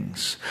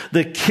things?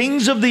 The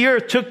kings of the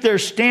earth took their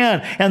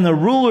stand and the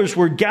rulers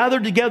were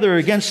gathered together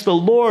against the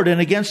Lord and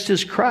against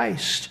his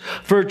Christ.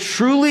 For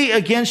truly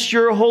against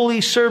your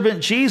holy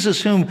servant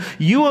Jesus, whom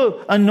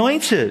you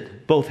anointed,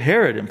 both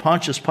Herod and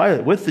Pontius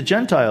Pilate with the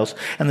Gentiles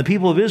and the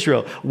people of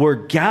Israel were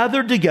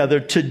gathered together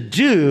to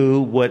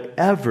do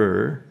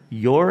whatever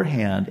your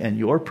hand and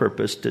your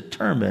purpose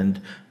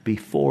determined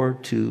before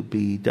to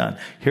be done.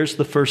 Here's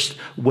the first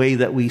way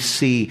that we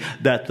see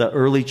that the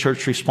early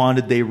church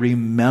responded. They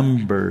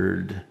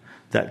remembered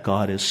that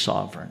God is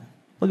sovereign.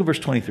 Look at verse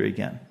 23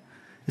 again.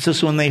 It says,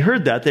 so when they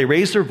heard that, they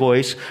raised their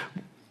voice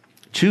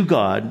to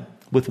God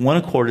with one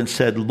accord and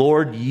said,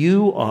 Lord,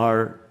 you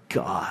are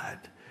God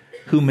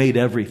who made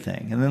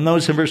everything. And then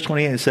notice in verse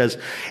 28 it says,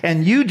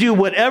 and you do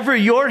whatever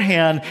your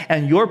hand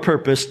and your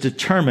purpose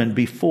determined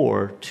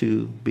before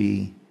to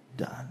be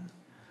done.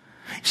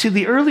 See,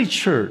 the early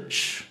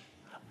church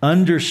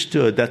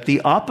understood that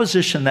the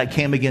opposition that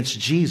came against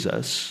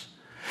Jesus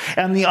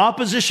and the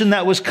opposition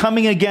that was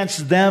coming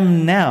against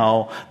them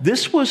now,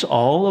 this was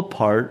all a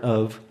part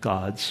of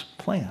God's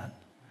plan.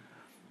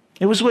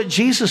 It was what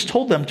Jesus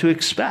told them to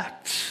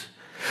expect.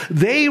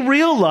 They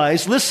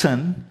realized,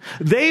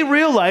 they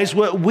realized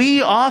what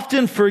we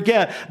often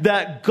forget,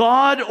 that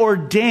God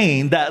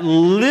ordained that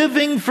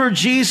living for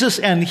Jesus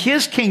and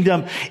his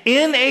kingdom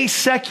in a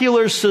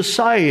secular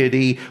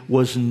society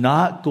was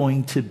not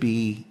going to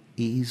be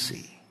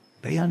easy.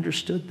 They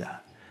understood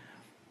that.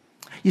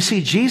 You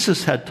see,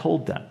 Jesus had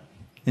told them.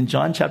 In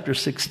John chapter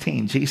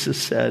 16, Jesus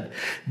said,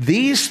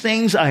 these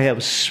things I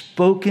have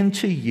spoken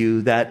to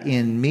you that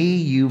in me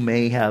you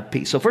may have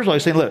peace. So first of all,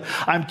 he's saying, look,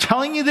 I'm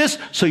telling you this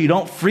so you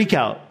don't freak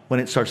out when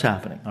it starts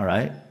happening, all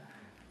right?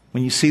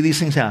 When you see these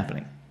things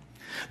happening.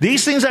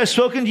 These things I've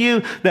spoken to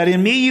you that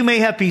in me you may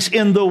have peace.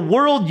 In the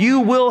world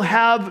you will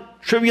have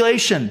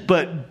tribulation,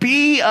 but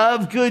be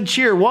of good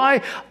cheer.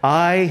 Why?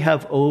 I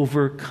have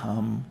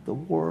overcome the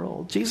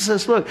world. Jesus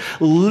says, look,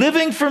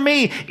 living for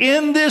me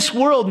in this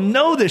world,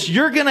 know this,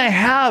 you're going to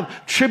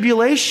have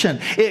tribulation.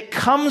 It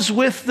comes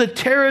with the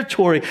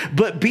territory,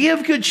 but be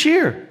of good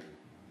cheer.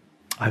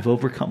 I've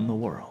overcome the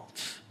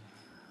world.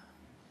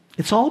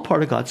 It's all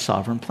part of God's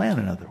sovereign plan,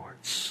 in other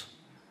words.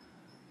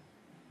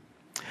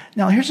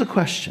 Now, here's a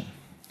question.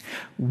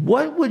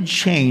 What would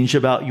change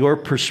about your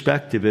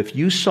perspective if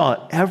you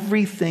saw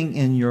everything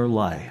in your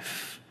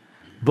life,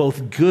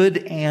 both good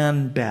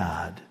and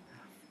bad,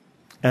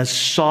 as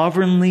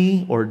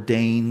sovereignly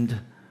ordained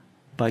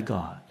by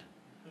God?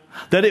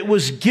 That it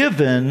was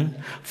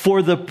given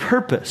for the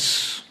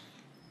purpose,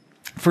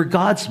 for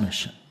God's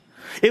mission.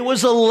 It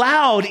was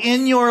allowed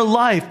in your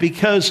life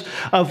because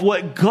of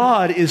what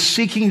God is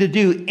seeking to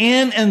do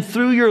in and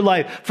through your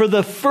life for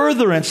the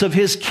furtherance of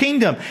his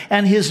kingdom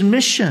and his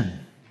mission.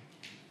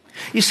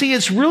 You see,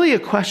 it's really a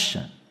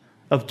question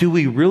of, do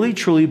we really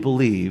truly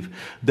believe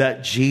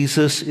that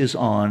Jesus is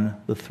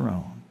on the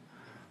throne?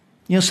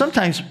 You know,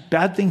 sometimes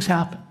bad things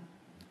happen.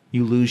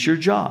 You lose your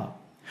job.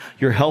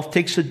 Your health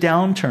takes a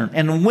downturn.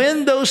 And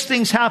when those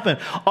things happen,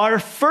 our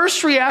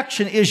first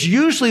reaction is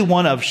usually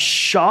one of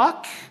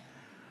shock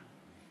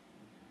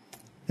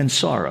and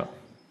sorrow,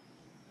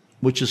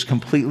 which is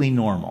completely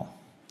normal.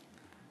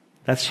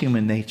 That's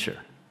human nature,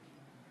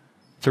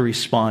 to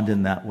respond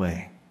in that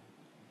way.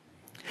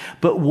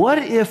 But what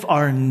if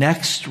our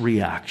next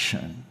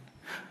reaction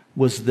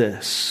was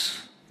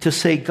this? To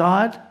say,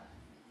 God,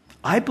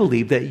 I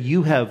believe that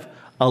you have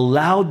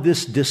allowed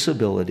this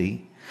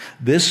disability,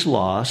 this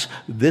loss,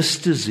 this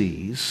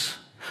disease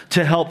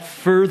to help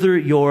further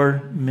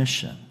your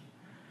mission.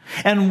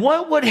 And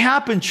what would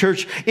happen,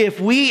 church, if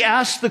we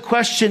ask the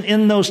question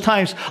in those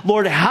times,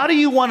 Lord, how do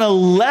you want to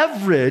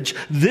leverage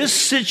this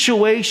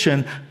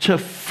situation to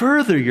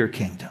further your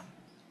kingdom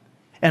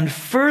and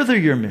further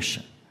your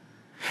mission?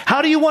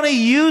 How do you want to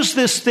use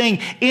this thing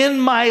in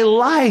my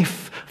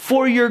life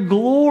for your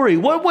glory?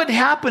 What would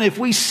happen if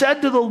we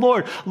said to the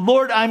Lord,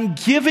 Lord, I'm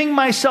giving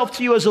myself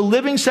to you as a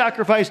living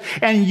sacrifice,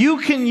 and you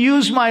can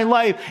use my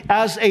life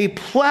as a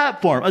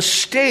platform, a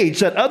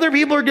stage that other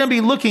people are going to be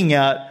looking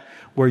at,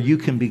 where you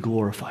can be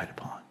glorified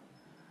upon,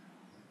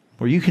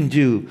 where you can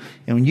do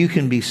and you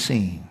can be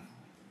seen.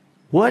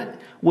 What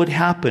would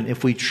happen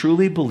if we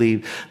truly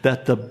believed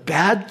that the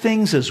bad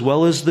things as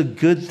well as the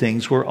good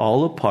things were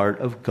all a part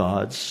of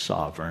God's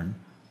sovereign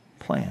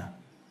plan?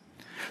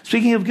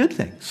 Speaking of good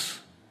things,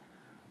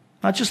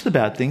 not just the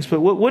bad things, but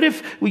what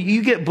if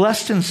you get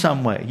blessed in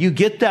some way? You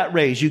get that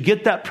raise, you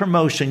get that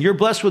promotion, you're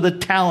blessed with a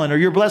talent, or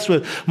you're blessed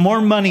with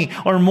more money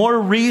or more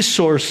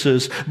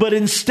resources. But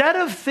instead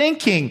of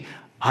thinking,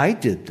 I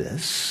did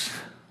this,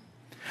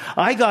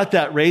 I got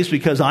that raise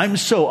because I'm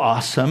so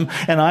awesome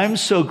and I'm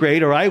so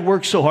great, or I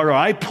worked so hard, or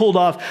I pulled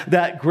off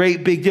that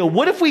great big deal.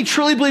 What if we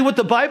truly believe what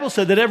the Bible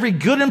said, that every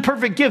good and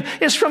perfect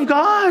gift is from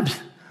God?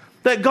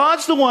 That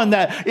God's the one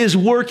that is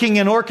working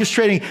and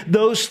orchestrating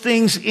those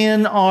things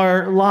in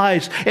our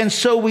lives. And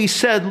so we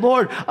said,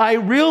 Lord, I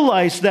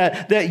realize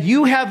that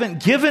you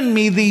haven't given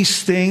me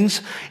these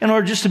things in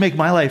order just to make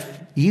my life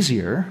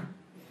easier,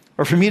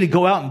 or for me to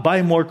go out and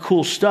buy more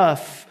cool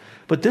stuff.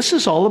 But this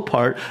is all a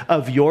part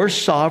of your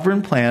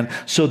sovereign plan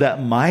so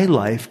that my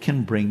life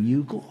can bring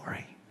you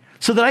glory,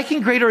 so that I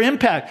can greater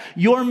impact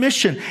your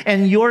mission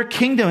and your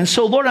kingdom. And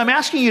so, Lord, I'm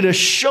asking you to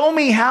show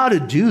me how to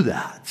do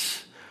that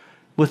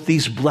with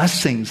these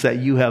blessings that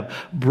you have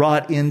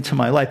brought into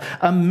my life.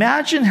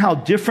 Imagine how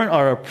different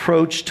our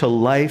approach to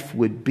life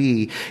would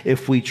be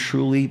if we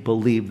truly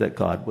believed that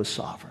God was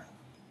sovereign.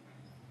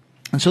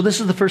 And so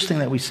this is the first thing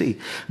that we see.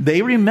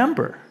 They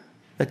remember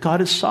that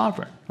God is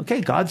sovereign. Okay,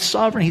 God's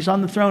sovereign. He's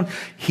on the throne.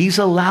 He's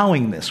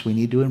allowing this. We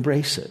need to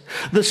embrace it.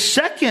 The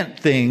second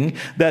thing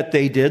that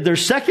they did, their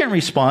second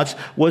response,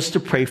 was to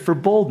pray for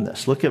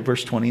boldness. Look at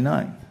verse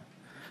 29.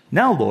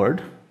 Now,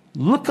 Lord,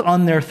 look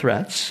on their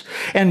threats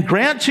and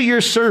grant to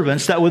your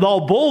servants that with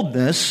all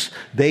boldness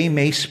they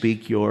may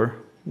speak your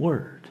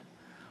word.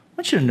 I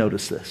want you to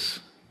notice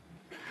this.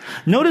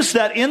 Notice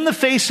that in the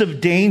face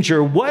of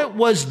danger, what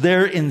was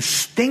their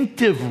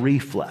instinctive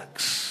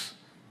reflex?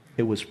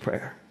 It was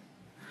prayer.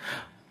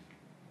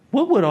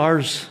 What would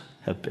ours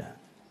have been?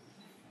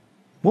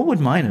 What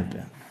would mine have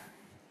been?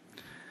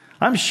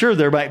 I'm sure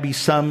there might be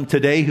some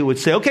today who would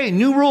say, okay,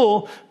 new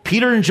rule,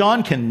 Peter and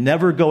John can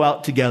never go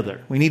out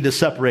together. We need to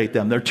separate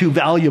them. They're too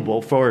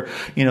valuable for,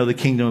 the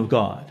kingdom of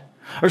God.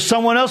 Or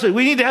someone else,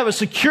 we need to have a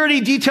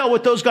security detail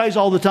with those guys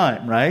all the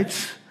time,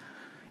 right?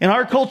 In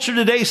our culture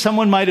today,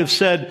 someone might have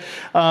said,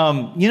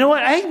 you know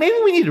what, maybe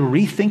we need to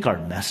rethink our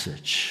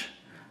message.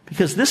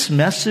 Because this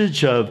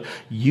message of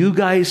you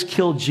guys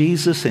killed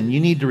Jesus and you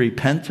need to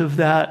repent of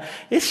that,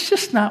 it's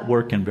just not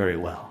working very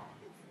well.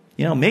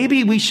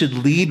 Maybe we should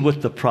lead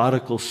with the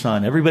prodigal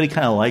son. Everybody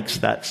kind of likes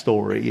that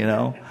story,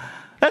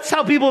 That's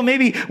how people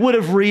maybe would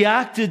have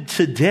reacted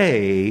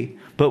today.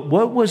 But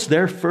what was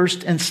their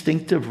first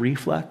instinctive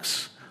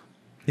reflex?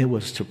 It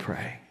was to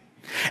pray.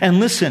 And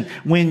listen,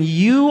 when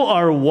you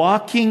are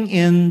walking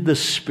in the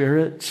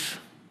Spirit,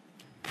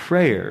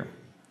 prayer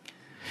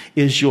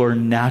is your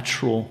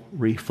natural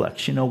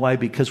reflex. You know why?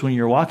 Because when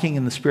you're walking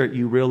in the Spirit,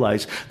 you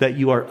realize that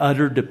you are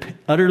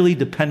utterly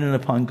dependent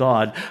upon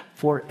God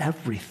for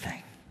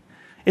everything.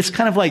 It's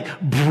kind of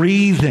like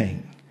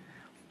breathing.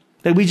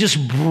 That we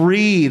just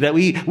breathe, that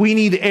we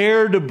need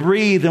air to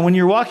breathe. And when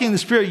you're walking in the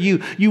Spirit, you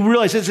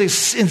realize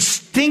it's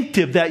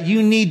instinctive that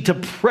you need to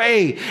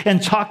pray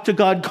and talk to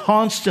God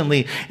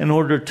constantly in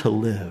order to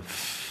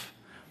live.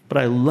 But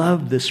I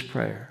love this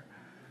prayer.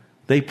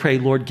 They pray,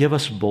 Lord, give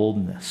us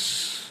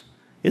boldness.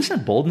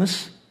 Isn't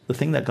boldness the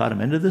thing that got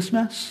them into this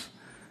mess?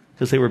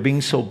 Because they were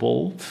being so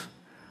bold.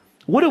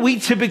 What do we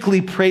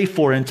typically pray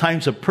for in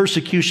times of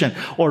persecution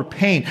or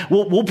pain?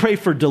 We'll pray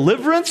for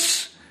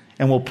deliverance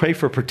and we'll pray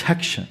for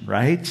protection,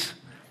 right?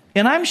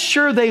 And I'm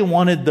sure they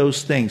wanted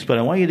those things, but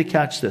I want you to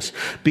catch this.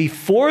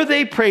 Before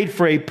they prayed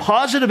for a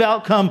positive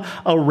outcome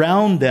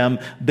around them,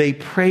 they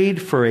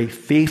prayed for a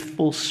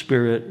faithful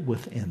spirit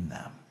within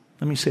them.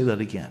 Let me say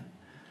that again.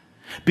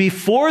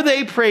 Before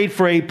they prayed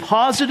for a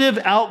positive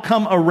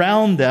outcome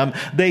around them,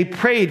 they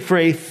prayed for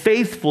a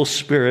faithful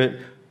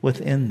spirit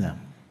within them.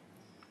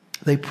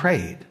 They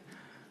prayed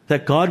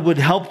that God would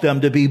help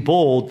them to be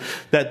bold,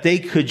 that they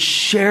could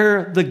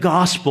share the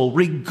gospel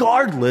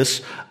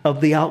regardless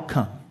of the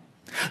outcome.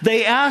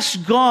 They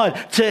asked God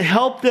to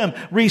help them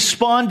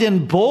respond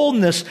in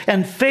boldness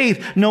and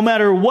faith no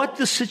matter what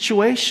the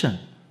situation.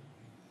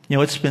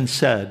 It's been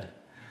said,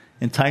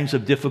 in times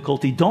of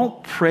difficulty,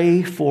 don't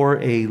pray for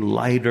a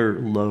lighter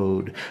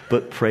load,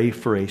 but pray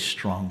for a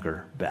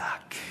stronger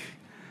back.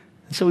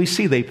 And so we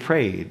see they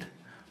prayed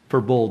for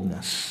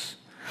boldness.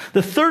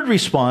 The third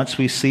response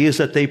we see is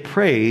that they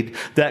prayed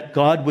that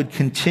God would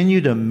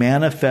continue to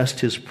manifest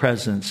his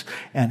presence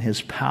and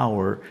his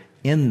power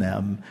in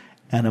them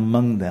and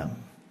among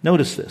them.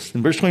 Notice this.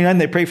 In verse 29,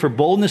 they pray for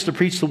boldness to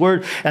preach the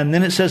word. And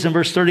then it says in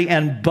verse 30,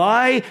 and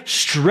by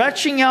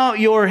stretching out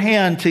your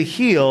hand to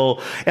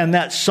heal, and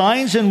that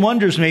signs and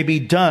wonders may be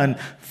done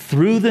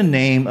through the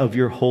name of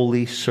your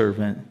holy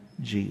servant,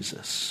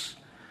 Jesus.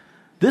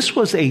 This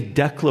was a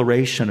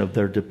declaration of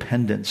their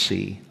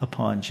dependency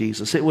upon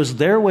Jesus. It was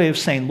their way of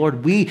saying,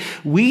 Lord, we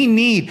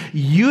need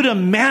you to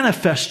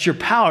manifest your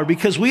power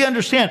because we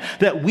understand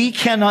that we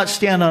cannot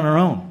stand on our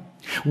own.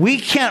 We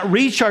can't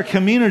reach our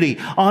community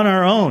on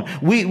our own.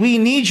 We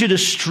need you to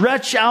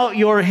stretch out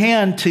your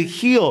hand to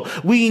heal.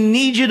 We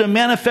need you to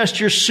manifest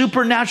your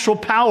supernatural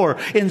power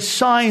in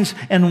signs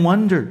and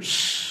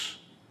wonders.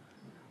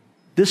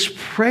 This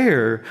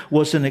prayer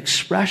was an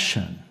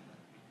expression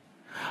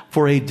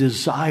for a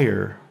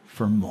desire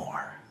for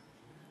more.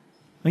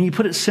 When you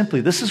put it simply,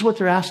 this is what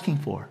they're asking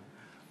for.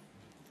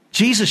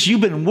 Jesus,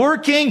 you've been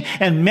working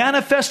and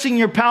manifesting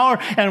your power,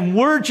 and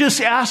we're just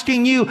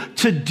asking you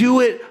to do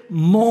it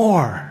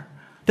more.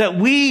 That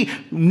we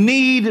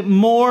need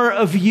more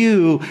of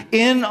you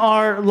in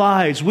our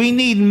lives. We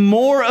need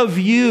more of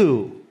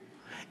you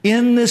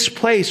in this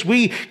place.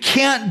 We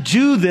can't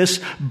do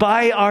this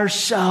by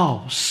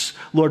ourselves.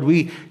 Lord,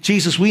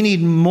 Jesus, we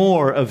need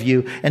more of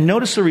you. And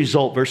notice the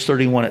result, verse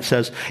 31, it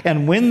says,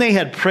 and when they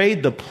had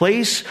prayed, the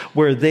place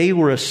where they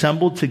were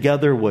assembled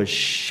together was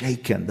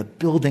shaken. The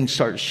building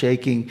starts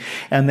shaking,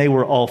 and they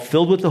were all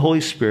filled with the Holy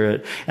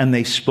Spirit, and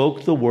they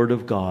spoke the word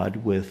of God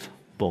with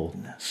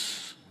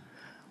boldness.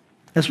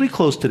 As we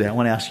close today, I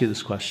want to ask you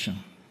this question.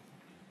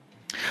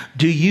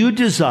 Do you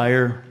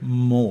desire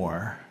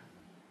more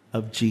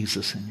of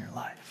Jesus in your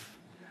life?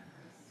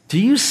 Do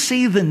you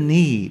see the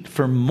need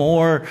for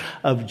more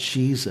of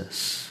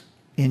Jesus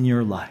in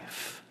your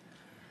life,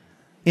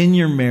 in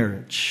your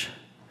marriage,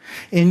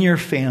 in your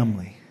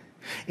family,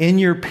 in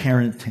your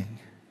parenting,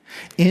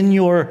 in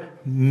your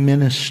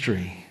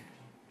ministry?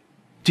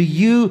 Do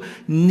you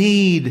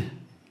need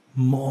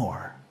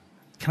more?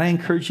 Can I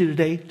encourage you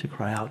today to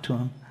cry out to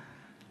him?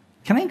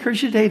 Can I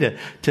encourage you today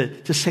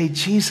to say,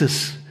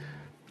 Jesus,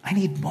 I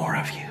need more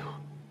of you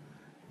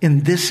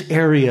in this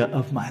area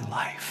of my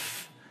life?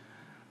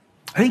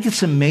 I think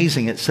it's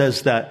amazing. It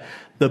says that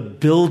the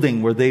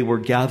building where they were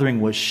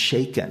gathering was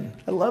shaken.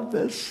 I love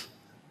this.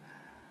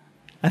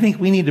 I think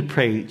we need to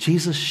pray,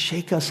 Jesus,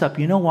 shake us up.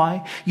 You know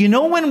why? You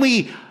know when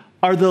we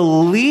are the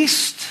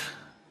least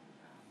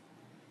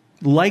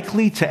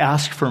likely to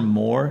ask for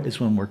more is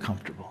when we're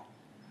comfortable.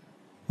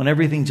 When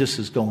everything just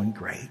is going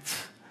great.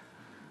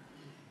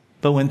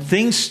 But when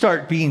things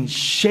start being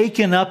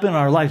shaken up in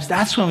our lives,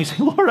 that's when we say,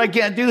 Lord, I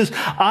can't do this.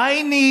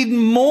 I need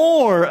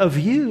more of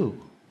you.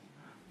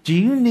 Do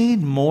you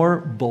need more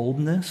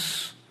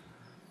boldness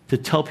to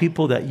tell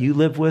people that you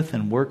live with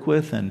and work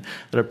with and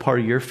that are part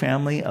of your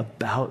family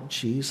about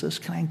Jesus?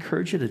 Can I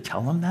encourage you to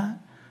tell them that?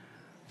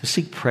 To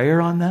seek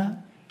prayer on that?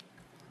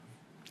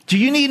 Do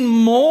you need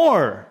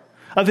more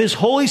of his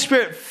Holy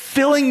Spirit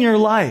filling your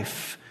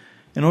life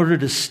in order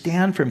to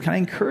stand for him? Can I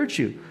encourage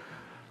you?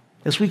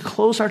 As we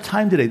close our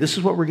time today, this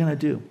is what we're going to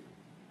do.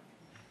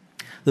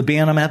 I'm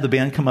going to have the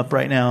band come up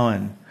right now,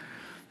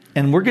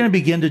 and we're going to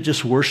begin to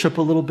just worship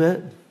a little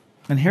bit.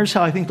 And here's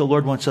how I think the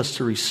Lord wants us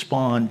to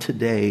respond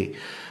today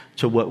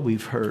to what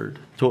we've heard,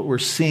 to what we're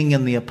seeing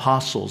in the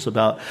apostles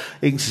about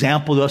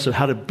example to us of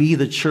how to be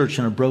the church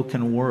in a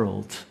broken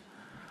world.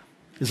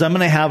 Is I'm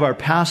going to have our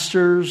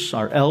pastors,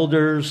 our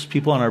elders,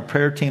 people on our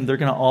prayer team, they're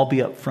going to all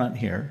be up front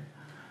here.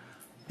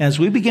 As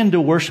we begin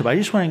to worship, I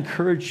just want to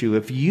encourage you,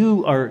 if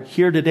you are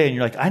here today and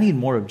you're like, I need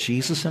more of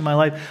Jesus in my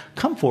life,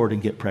 come forward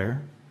and get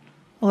prayer.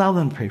 Allow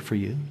them to pray for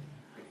you.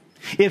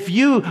 If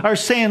you are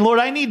saying, Lord,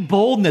 I need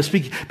boldness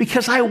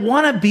because I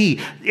want to be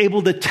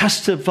able to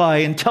testify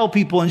and tell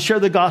people and share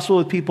the gospel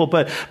with people,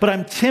 but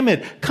I'm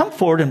timid, come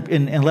forward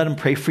and let them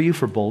pray for you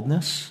for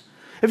boldness.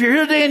 If you're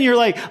here today and you're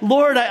like,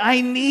 Lord,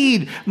 I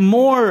need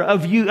more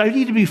of you. I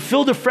need to be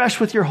filled afresh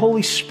with your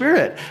Holy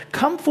Spirit.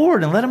 Come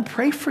forward and let them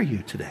pray for you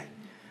today.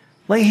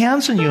 Lay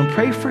hands on you and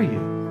pray for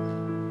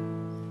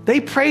you. They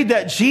prayed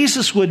that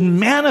Jesus would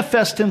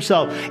manifest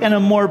himself in a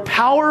more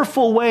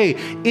powerful way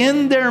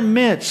in their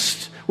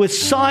midst with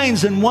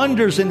signs and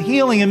wonders and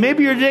healing. And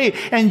maybe you're today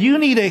and you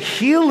need a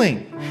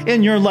healing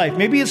in your life.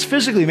 Maybe it's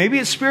physically, maybe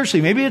it's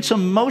spiritually, maybe it's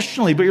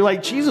emotionally, but you're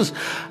like, Jesus,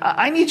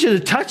 I need you to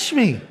touch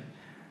me.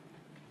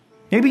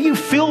 Maybe you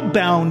feel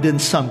bound in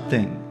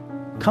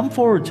something. Come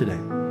forward today.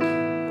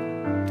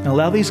 And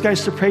allow these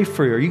guys to pray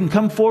for you. Or you can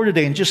come forward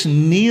today and just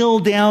kneel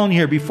down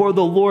here before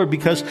the Lord,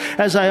 because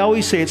as I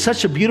always say, it's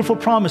such a beautiful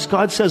promise.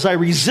 God says, I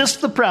resist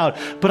the proud,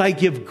 but I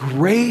give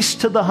grace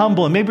to the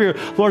humble. And maybe you're,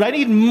 Lord, I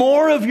need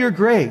more of your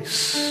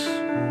grace.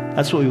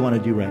 That's what we want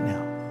to do right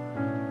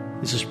now.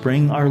 Is just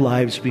bring our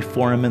lives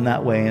before him in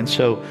that way. And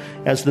so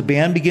as the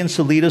band begins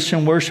to lead us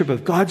in worship,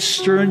 if God's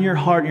stirring your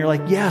heart and you're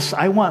like, yes,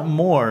 I want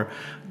more,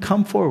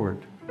 come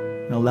forward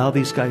and allow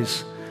these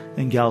guys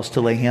and gals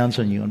to lay hands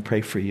on you and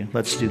pray for you.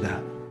 Let's do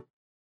that.